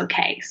 and that's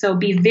okay. So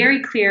be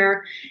very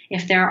clear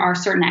if there are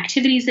certain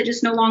activities that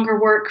just no longer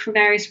work for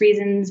various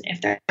reasons, if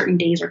there are certain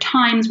days or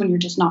times when you're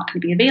just not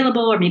going to be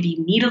available, or maybe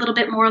you need a little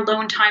bit more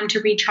alone time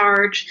to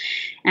recharge.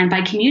 And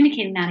by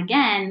communicating that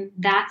again,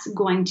 that's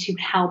going to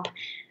help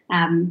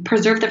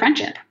preserve the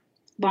friendship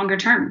longer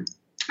term.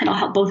 It'll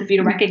help both of you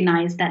to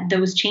recognize that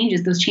those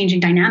changes, those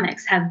changing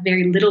dynamics, have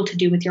very little to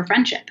do with your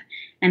friendship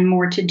and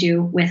more to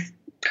do with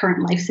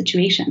current life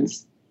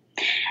situations.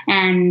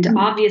 And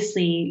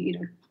obviously,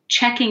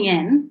 checking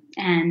in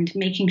and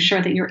making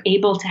sure that you're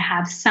able to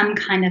have some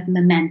kind of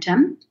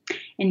momentum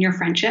in your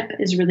friendship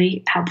is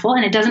really helpful.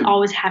 And it doesn't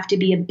always have to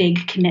be a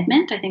big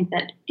commitment. I think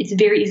that it's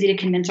very easy to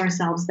convince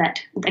ourselves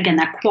that, again,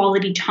 that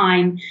quality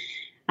time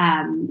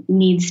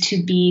needs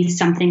to be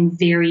something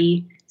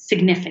very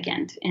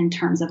significant in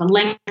terms of a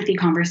lengthy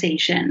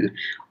conversation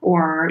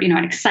or,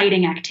 an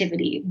exciting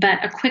activity.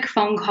 But a quick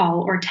phone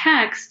call or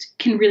text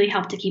can really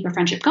help to keep a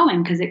friendship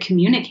going because it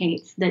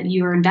communicates that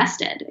you're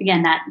invested.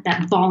 Again,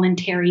 that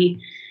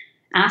voluntary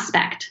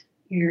aspect.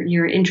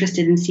 You're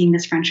interested in seeing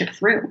this friendship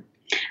through.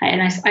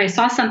 And I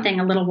saw something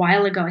a little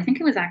while ago. I think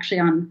it was actually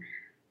on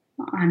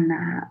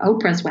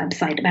Oprah's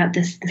website about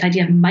this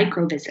idea of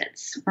micro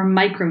visits or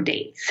micro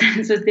dates.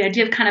 So it's the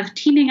idea of kind of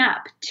teaming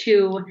up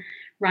to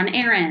run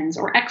errands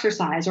or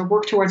exercise or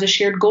work towards a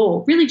shared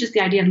goal. Really just the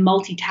idea of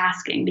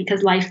multitasking,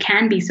 because life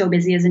can be so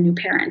busy as a new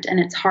parent and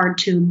it's hard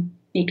to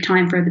make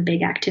time for the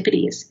big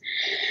activities.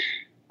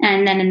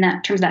 And then in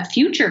that terms of that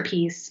future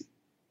piece,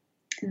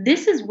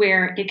 this is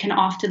where it can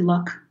often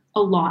look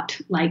a lot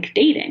like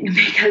dating,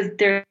 because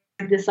there's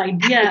this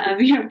idea of,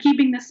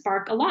 keeping the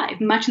spark alive,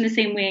 much in the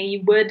same way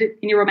you would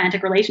in your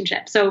romantic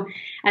relationship. So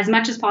as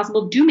much as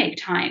possible, do make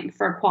time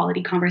for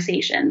quality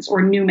conversations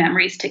or new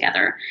memories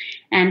together,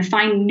 and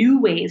find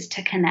new ways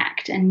to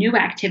connect and new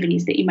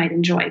activities that you might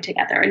enjoy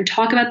together, and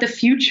talk about the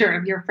future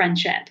of your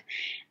friendship,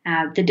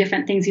 the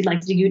different things you'd like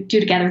to do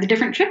together, the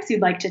different trips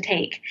you'd like to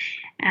take.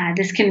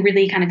 This can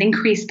really kind of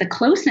increase the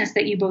closeness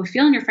that you both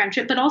feel in your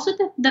friendship, but also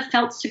the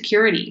felt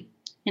security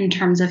in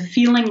terms of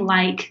feeling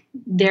like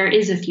there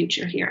is a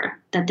future here,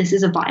 that this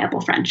is a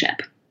viable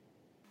friendship.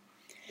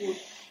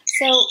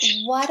 So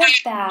what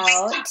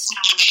about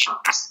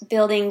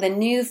building the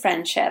new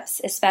friendships,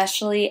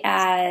 especially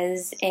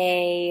as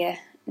a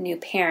new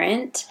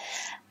parent?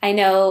 I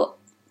know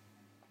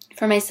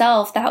for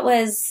myself, it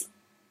was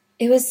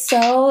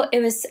so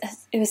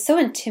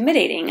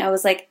intimidating. I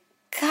was like,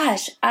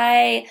 gosh,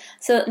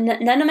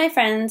 none of my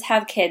friends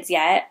have kids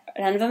yet.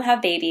 None of them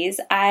have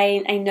babies.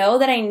 I know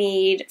that I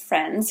need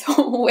friends.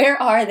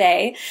 Where are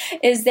they?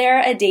 Is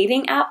there a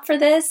dating app for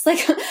this?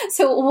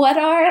 So what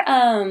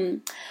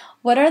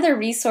are the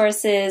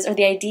resources or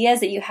the ideas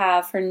that you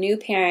have for new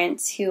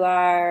parents who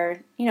are,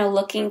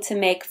 looking to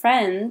make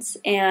friends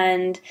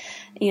and,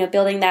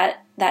 building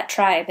that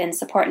tribe and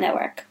support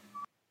network?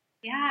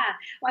 Yeah.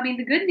 Well,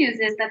 the good news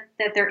is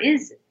that there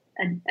is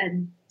a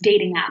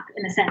dating app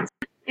in a sense.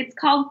 It's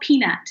called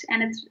Peanut,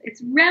 and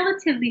it's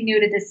relatively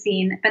new to the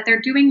scene, but they're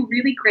doing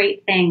really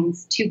great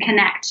things to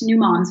connect new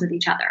moms with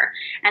each other.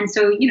 And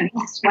so, you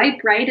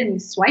swipe right and you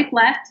swipe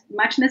left,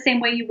 much in the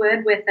same way you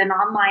would with an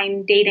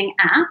online dating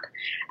app.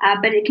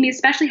 But it can be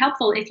especially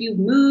helpful if you've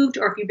moved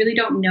or if you really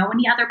don't know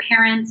any other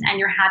parents and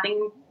you're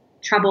having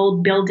trouble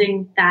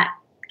building that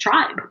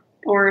tribe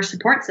or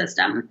support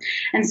system.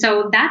 And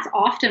so that's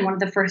often one of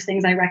the first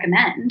things I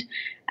recommend.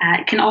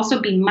 It can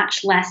also be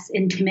much less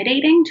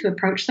intimidating to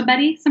approach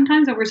somebody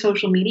sometimes over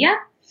social media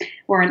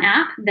or an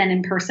app than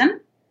in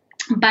person.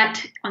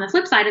 But on the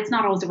flip side, it's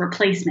not always a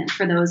replacement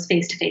for those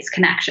face-to-face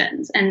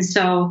connections. And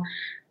so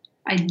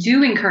I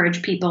do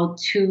encourage people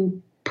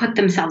to put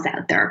themselves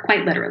out there,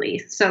 quite literally.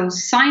 So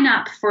sign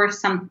up for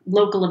some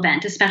local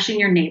event, especially in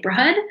your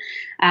neighborhood.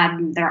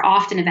 There are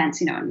often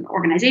events, in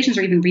organizations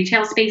or even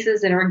retail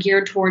spaces that are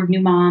geared toward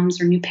new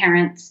moms or new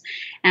parents.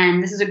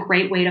 And this is a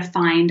great way to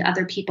find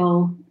other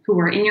people who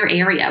are in your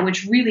area,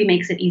 which really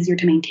makes it easier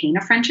to maintain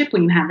a friendship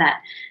when you have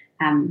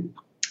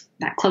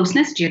that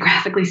closeness,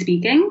 geographically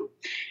speaking.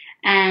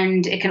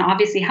 And it can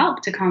obviously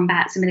help to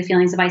combat some of the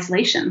feelings of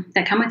isolation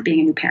that come with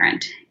being a new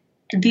parent.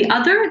 The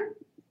other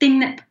thing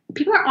that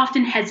people are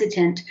often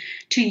hesitant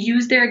to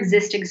use their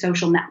existing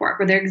social network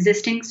or their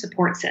existing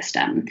support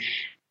system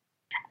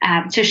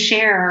to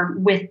share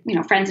with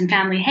friends and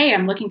family. Hey,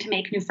 I'm looking to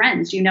make new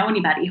friends. Do you know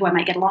anybody who I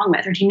might get along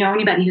with? Or do you know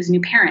anybody who's a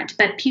new parent?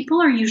 But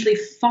people are usually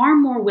far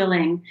more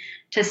willing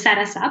to set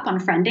us up on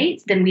friend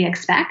dates than we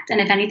expect. And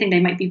if anything, they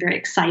might be very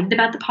excited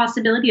about the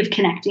possibility of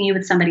connecting you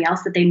with somebody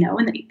else that they know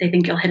and that they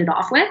think you'll hit it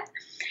off with.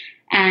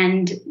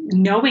 And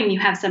knowing you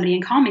have somebody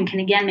in common can,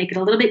 again, make it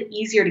a little bit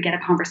easier to get a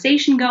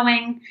conversation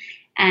going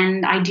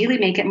and ideally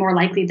make it more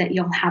likely that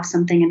you'll have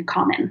something in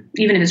common,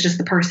 even if it's just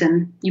the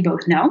person you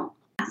both know.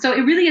 So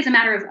it really is a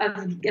matter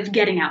of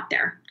getting out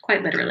there,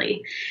 quite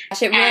literally.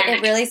 Gosh,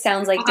 it really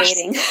sounds like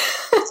dating.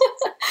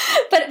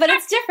 But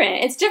it's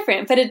different. It's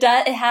different. But it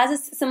has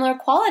a similar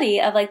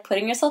quality of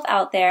putting yourself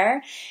out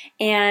there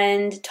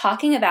and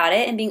talking about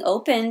it and being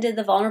open to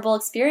the vulnerable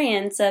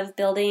experience of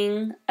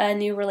building a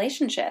new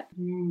relationship.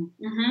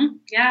 Mm-hmm.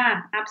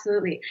 Yeah,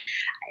 absolutely.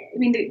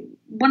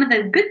 One of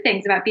the good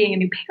things about being a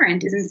new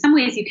parent is in some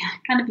ways you can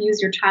kind of use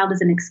your child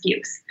as an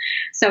excuse.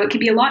 So it can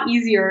be a lot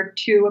easier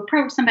to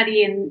approach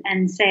somebody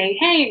and say,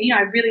 hey,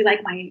 I really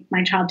like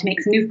my child to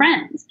make some new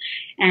friends.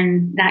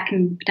 And that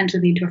can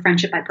potentially lead to a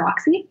friendship by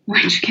proxy,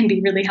 which can be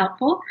really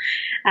helpful.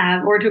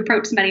 Or to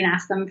approach somebody and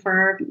ask them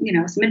for,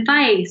 some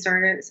advice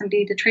or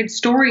somebody to trade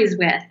stories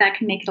with. That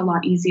can make it a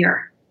lot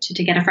easier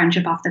to get a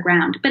friendship off the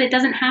ground. But it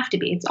doesn't have to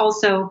be. It's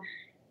also,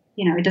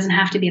 it doesn't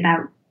have to be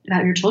about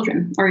your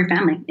children or your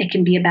family. It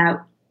can be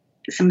about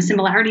some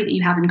similarity that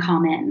you have in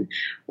common,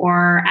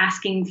 or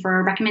asking for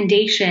a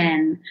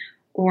recommendation,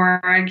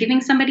 or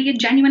giving somebody a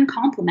genuine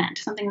compliment,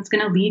 something that's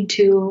going to lead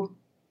to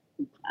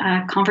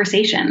a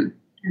conversation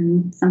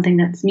and something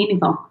that's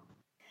meaningful.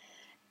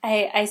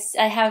 I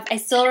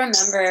still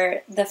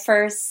remember the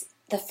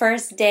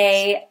first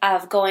day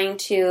of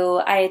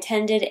I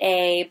attended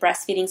a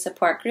breastfeeding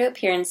support group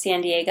here in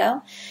San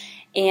Diego.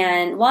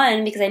 And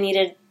one, because I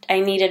needed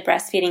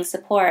breastfeeding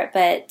support,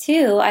 but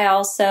two, I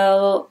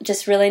also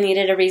just really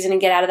needed a reason to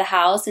get out of the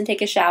house and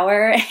take a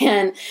shower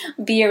and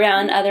be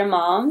around other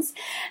moms.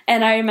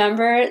 And I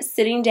remember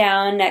sitting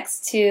down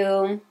next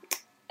to,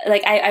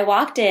 like, I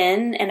walked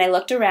in and I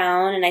looked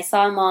around and I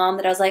saw a mom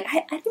that I was like,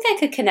 I think I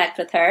could connect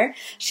with her.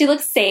 She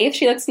looks safe.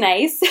 She looks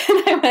nice.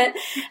 And I went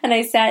and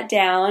I sat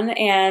down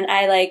and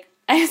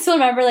I still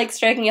remember like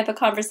striking up a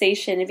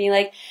conversation and being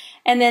like,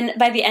 and then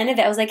by the end of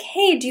it, I was like,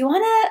 hey, do you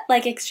want to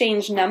like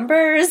exchange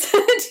numbers?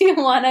 Do you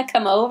want to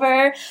come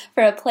over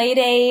for a play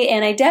date?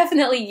 And I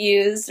definitely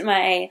used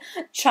my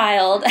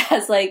child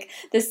as like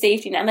the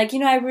safety net. I'm like,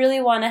 I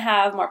really want to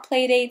have more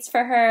play dates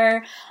for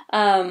her.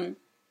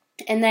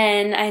 And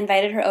then I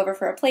invited her over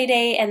for a play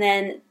date,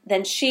 and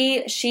then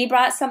she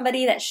brought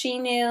somebody that she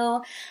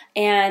knew,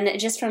 and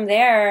just from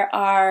there,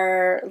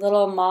 our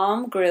little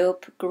mom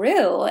group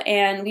grew,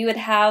 and we would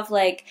have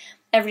like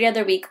every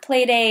other week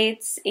play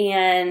dates,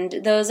 and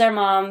those are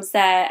moms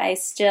that I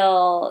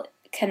still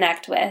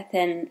connect with,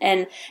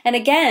 and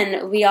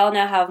again, we all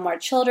now have more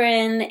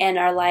children and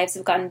our lives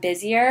have gotten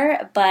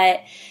busier,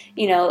 but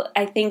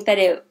I think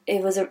that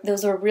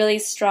those were really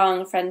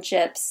strong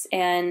friendships,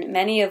 and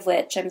many of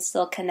which I'm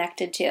still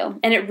connected to.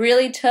 And it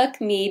really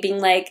took me being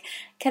like,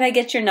 can I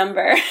get your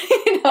number?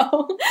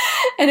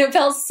 And it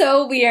felt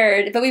so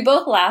weird, but we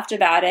both laughed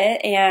about it,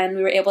 and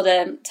we were able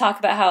to talk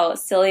about how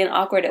silly and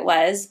awkward it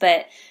was,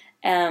 but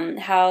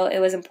how it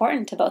was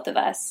important to both of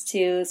us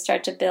to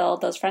start to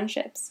build those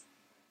friendships.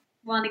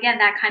 Well, and again,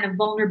 that kind of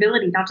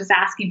vulnerability, not just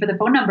asking for the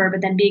phone number,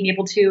 but then being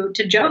able to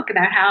joke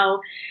about how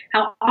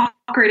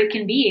awkward it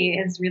can be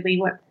is really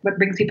what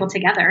brings people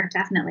together,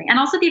 definitely. And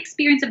also the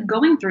experience of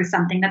going through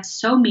something that's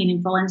so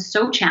meaningful and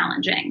so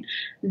challenging,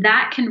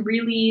 that can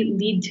really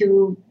lead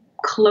to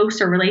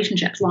closer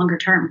relationships longer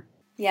term.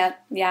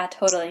 Yeah,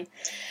 totally.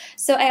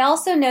 So I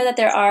also know that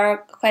there are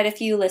quite a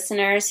few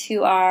listeners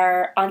who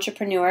are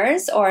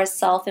entrepreneurs or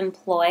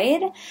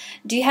self-employed.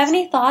 Do you have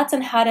any thoughts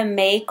on how to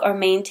make or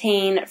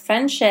maintain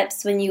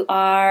friendships when you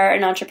are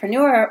an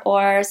entrepreneur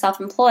or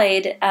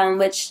self-employed,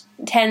 which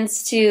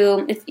tends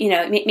to,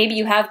 maybe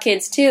you have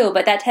kids too,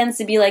 but that tends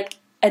to be like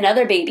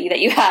another baby that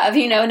you have,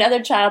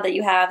 another child that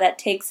you have that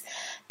takes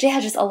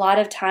just a lot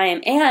of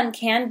time and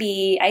can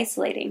be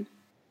isolating.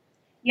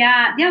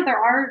 Yeah, there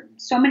are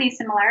so many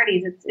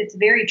similarities. It's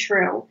very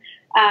true.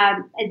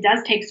 It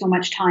does take so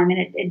much time, and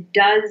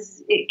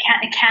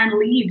it can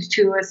lead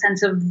to a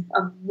sense of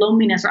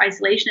loneliness or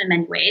isolation in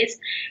many ways.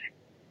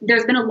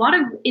 There's been a lot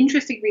of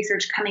interesting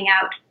research coming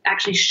out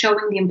actually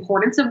showing the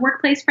importance of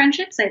workplace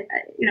friendships.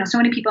 So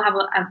many people have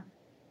a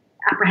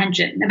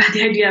apprehension about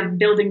the idea of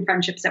building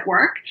friendships at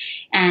work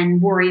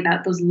and worry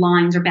about those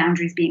lines or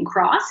boundaries being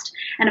crossed.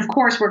 And of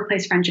course,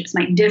 workplace friendships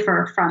might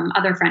differ from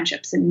other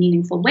friendships in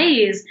meaningful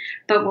ways.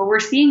 But what we're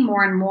seeing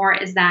more and more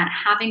is that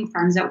having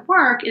friends at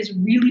work is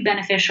really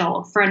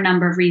beneficial for a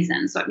number of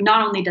reasons. So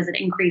not only does it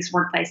increase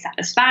workplace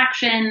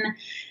satisfaction,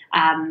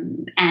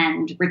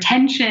 and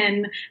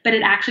retention, but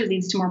it actually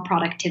leads to more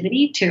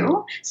productivity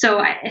too. So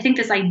I think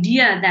this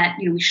idea that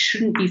we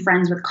shouldn't be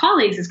friends with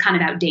colleagues is kind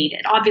of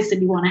outdated. Obviously,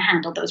 we want to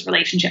handle those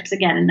relationships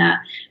again in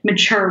a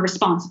mature,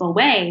 responsible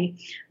way,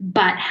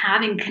 but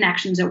having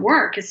connections at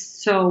work is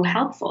so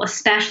helpful,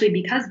 especially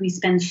because we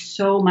spend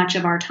so much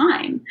of our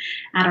time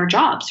at our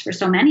jobs for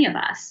so many of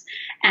us.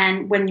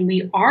 And when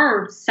we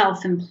are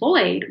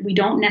self-employed, we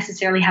don't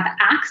necessarily have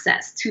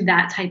access to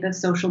that type of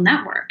social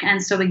network.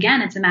 And so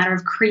again, it's a matter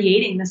of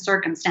creating the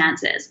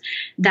circumstances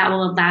that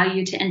will allow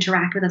you to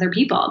interact with other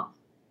people.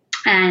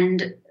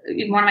 And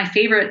one of my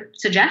favorite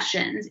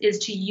suggestions is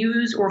to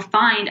use or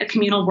find a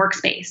communal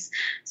workspace.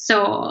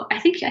 So I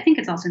think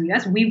it's also in the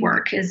US,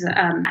 WeWork is,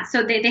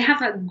 so they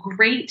have a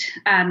great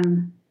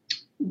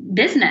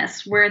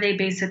business where they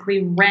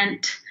basically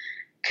rent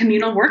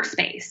communal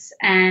workspace,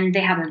 and they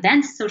have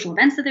social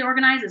events that they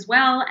organize as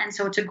well. And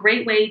so it's a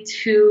great way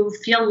to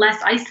feel less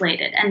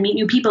isolated and meet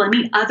new people and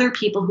meet other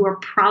people who are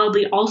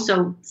probably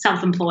also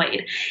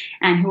self-employed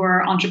and who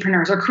are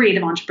entrepreneurs or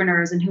creative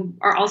entrepreneurs and who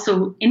are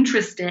also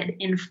interested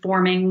in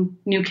forming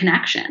new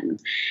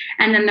connections.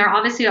 And then there are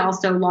obviously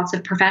also lots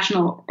of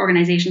professional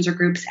organizations or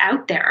groups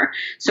out there.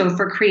 So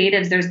for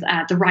creatives, there's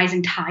the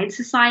Rising Tide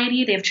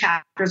Society. They have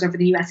chapters over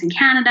the US and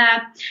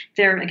Canada.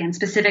 They're, again,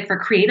 specific for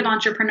creative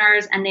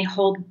entrepreneurs, and they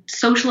hold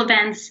social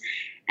events,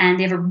 and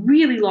they have a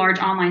really large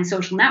online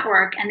social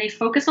network, and they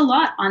focus a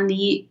lot on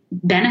the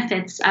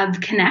benefits of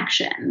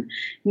connection,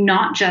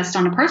 not just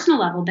on a personal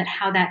level, but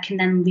how that can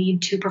then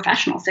lead to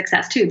professional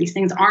success too. These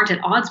things aren't at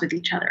odds with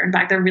each other. In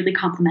fact, they're really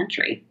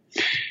complementary.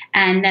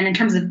 And then in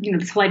terms of,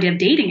 this whole idea of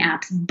dating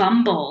apps,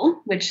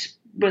 Bumble, which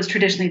was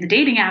traditionally the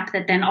dating app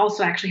that then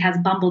also actually has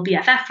Bumble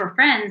BFF for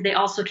friends, they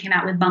also came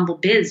out with Bumble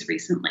Biz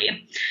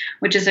recently,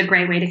 which is a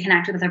great way to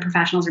connect with other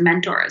professionals or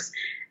mentors.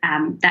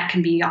 That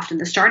can be often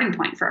the starting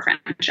point for a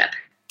friendship.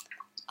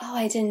 Oh,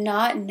 I did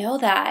not know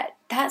that.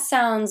 That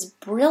sounds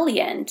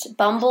brilliant.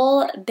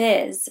 Bumble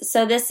Biz.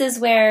 So this is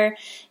where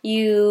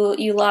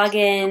you log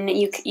in,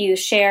 you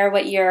share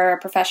what your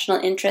professional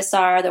interests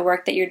are, the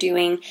work that you're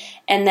doing,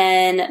 and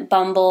then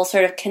Bumble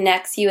sort of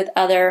connects you with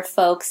other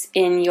folks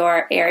in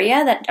your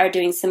area that are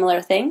doing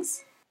similar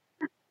things.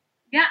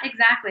 Yeah,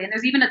 exactly. And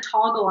there's even a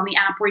toggle on the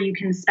app where you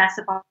can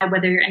specify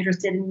whether you're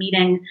interested in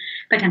meeting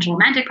potential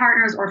romantic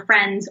partners or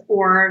friends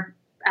or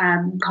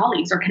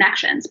colleagues or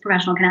connections,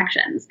 professional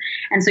connections.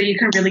 And so you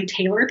can really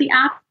tailor the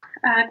app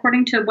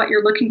according to what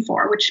you're looking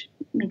for, which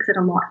makes it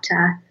a lot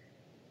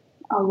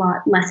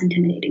less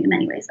intimidating in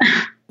many ways.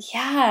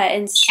 Yeah,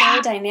 and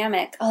so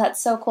dynamic. Oh,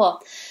 that's so cool.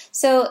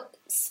 So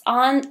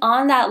on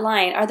that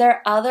line, are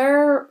there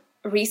other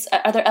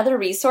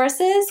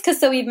resources? Because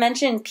so we've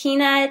mentioned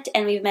Peanut,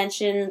 and we've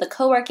mentioned the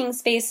co-working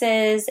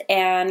spaces,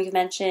 and you've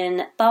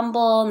mentioned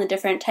Bumble and the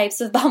different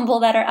types of Bumble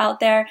that are out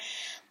there.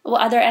 Well,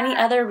 are there any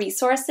other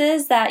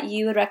resources that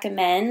you would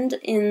recommend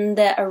in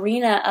the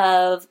arena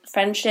of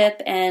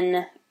friendship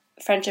and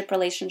friendship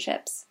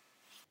relationships?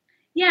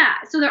 Yeah,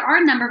 so there are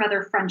a number of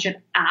other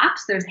friendship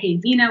apps. There's Hey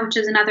Vina, which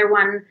is another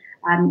one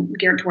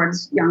geared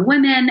towards young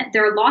women.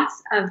 There are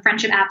lots of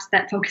friendship apps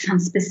that focus on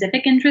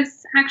specific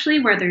interests,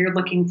 actually, whether you're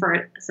looking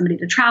for somebody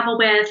to travel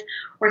with,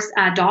 or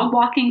a dog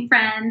walking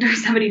friend, or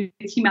somebody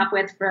to team up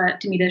with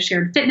to meet a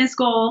shared fitness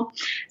goal.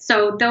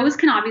 So those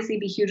can obviously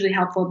be hugely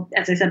helpful,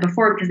 as I said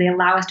before, because they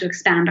allow us to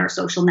expand our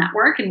social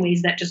network in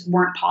ways that just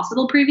weren't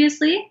possible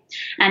previously.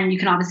 And you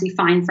can obviously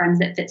find friends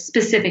that fit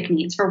specific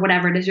needs for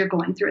whatever it is you're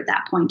going through at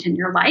that point in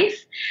your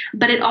life.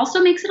 But it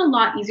also makes it a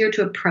lot easier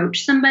to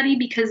approach somebody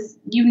because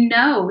you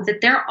know that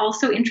they're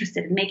also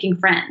interested in making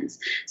friends.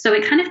 So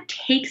it kind of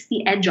takes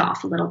the edge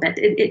off a little bit.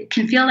 It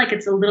can feel like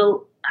it's a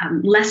little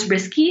less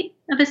risky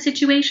of a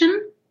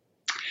situation.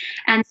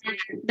 And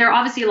there are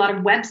obviously a lot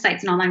of websites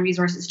and online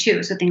resources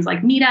too. So things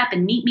like Meetup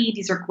and Meet Me,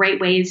 these are great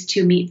ways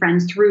to meet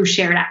friends through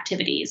shared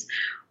activities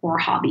or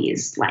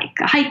hobbies like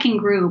a hiking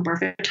group or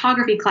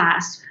photography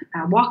class,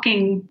 a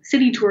walking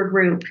city tour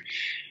group.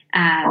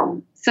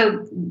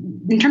 So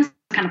in terms of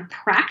kind of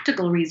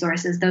practical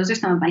resources, those are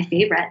some of my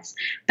favorites.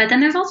 But then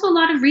there's also a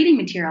lot of reading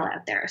material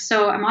out there.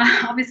 So I'm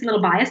obviously a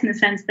little biased in the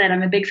sense that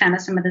I'm a big fan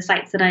of some of the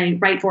sites that I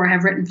write for,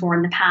 have written for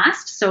in the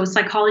past. So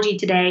Psychology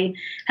Today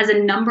has a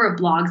number of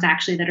blogs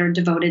actually that are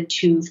devoted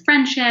to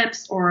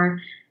friendships or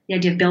the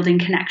idea of building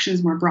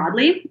connections more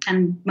broadly.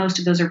 And most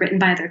of those are written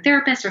by either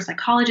therapists or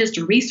psychologists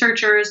or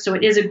researchers. So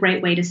it is a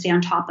great way to stay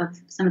on top of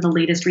some of the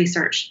latest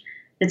research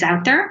that's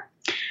out there.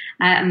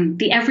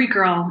 The Every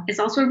Girl is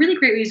also a really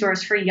great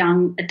resource for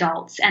young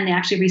adults, and they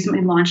actually recently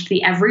launched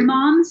the Every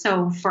Mom.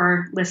 So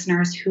for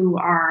listeners who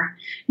are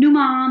new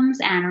moms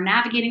and are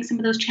navigating some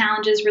of those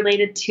challenges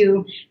related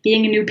to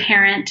being a new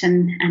parent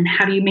and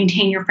how do you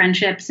maintain your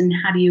friendships and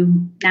how do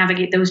you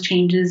navigate those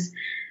changes,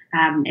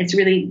 it's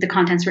really, the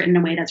content's written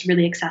in a way that's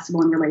really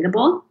accessible and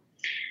relatable.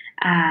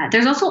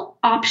 There's also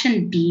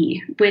Option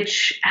B,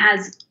 which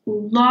has a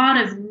lot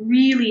of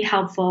really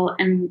helpful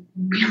and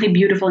really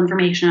beautiful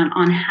information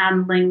on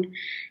handling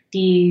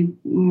the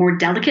more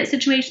delicate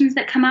situations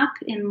that come up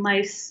in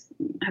life's,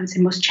 I would say,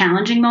 most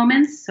challenging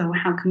moments. So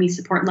how can we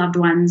support loved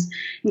ones,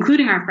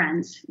 including our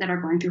friends, that are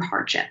going through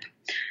hardship,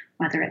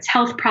 whether it's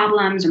health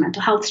problems or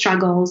mental health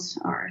struggles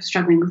or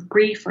struggling with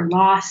grief or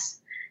loss.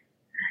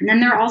 And then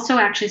there are also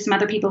actually some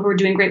other people who are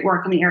doing great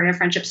work in the area of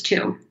friendships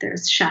too.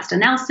 There's Shasta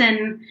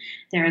Nelson,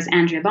 there's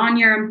Andrea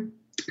Bonnier.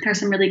 There are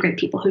some really great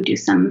people who do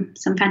some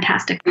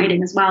fantastic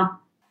writing as well.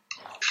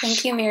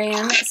 Thank you,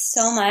 Miriam,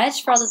 so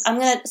much for all this.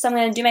 I'm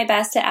gonna do my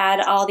best to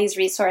add all these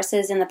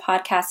resources in the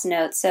podcast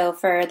notes. So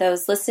for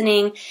those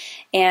listening,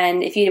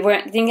 and if you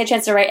didn't get a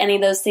chance to write any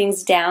of those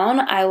things down,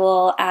 I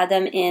will add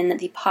them in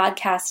the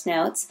podcast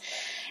notes.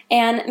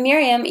 And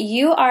Miriam,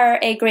 you are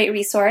a great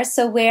resource.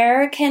 So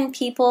where can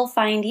people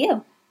find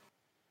you?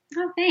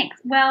 Oh, thanks.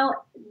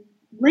 Well,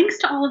 links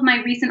to all of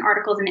my recent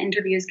articles and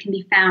interviews can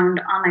be found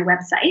on my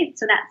website.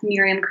 So that's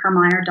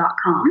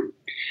miriamkirmayer.com.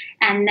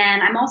 And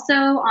then I'm also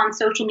on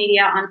social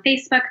media on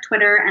Facebook,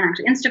 Twitter, and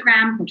actually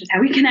Instagram, which is how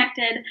we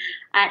connected,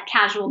 at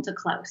Casual to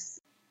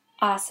Close.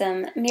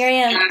 Awesome.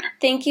 Miriam,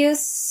 thank you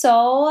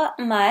so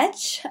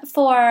much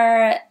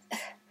for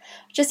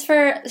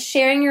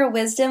sharing your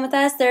wisdom with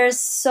us. There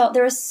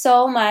was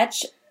so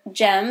much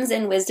gems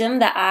and wisdom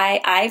that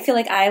I feel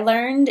like I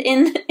learned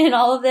in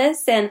all of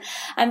this, and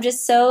I'm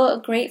just so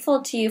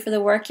grateful to you for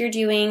the work you're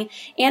doing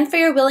and for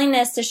your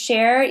willingness to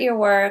share your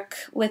work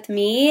with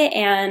me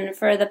and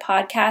for the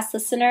podcast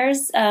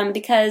listeners,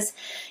 because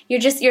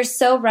you're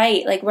so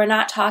right. Like, we're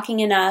not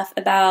talking enough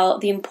about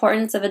the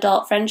importance of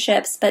adult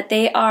friendships, but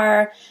they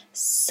are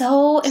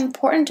so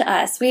important to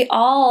us. We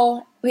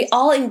all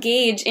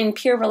engage in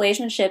pure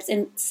relationships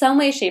in some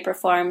way, shape, or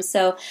form.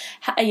 So,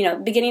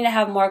 beginning to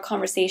have more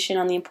conversation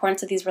on the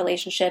importance of these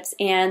relationships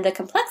and the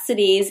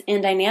complexities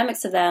and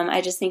dynamics of them,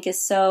 I just think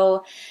is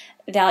so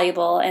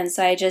valuable. And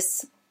so I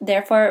just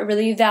therefore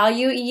really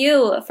value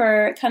you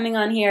for coming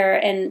on here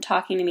and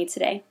talking to me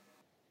today.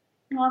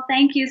 Well,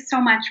 thank you so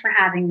much for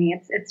having me.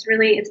 It's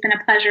been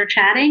a pleasure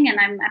chatting, and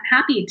I'm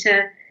happy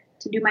to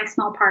do my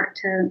small part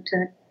to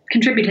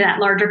contribute to that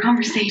larger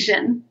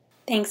conversation.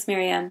 Thanks,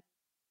 Miriam.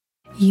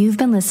 You've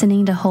been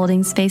listening to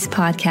Holding Space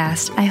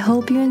Podcast. I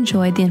hope you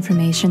enjoyed the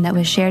information that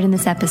was shared in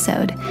this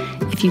episode.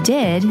 If you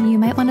did, you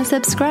might want to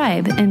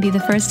subscribe and be the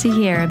first to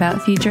hear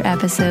about future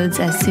episodes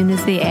as soon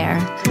as they air.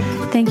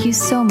 Thank you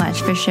so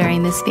much for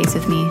sharing this space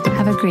with me.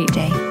 Have a great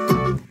day.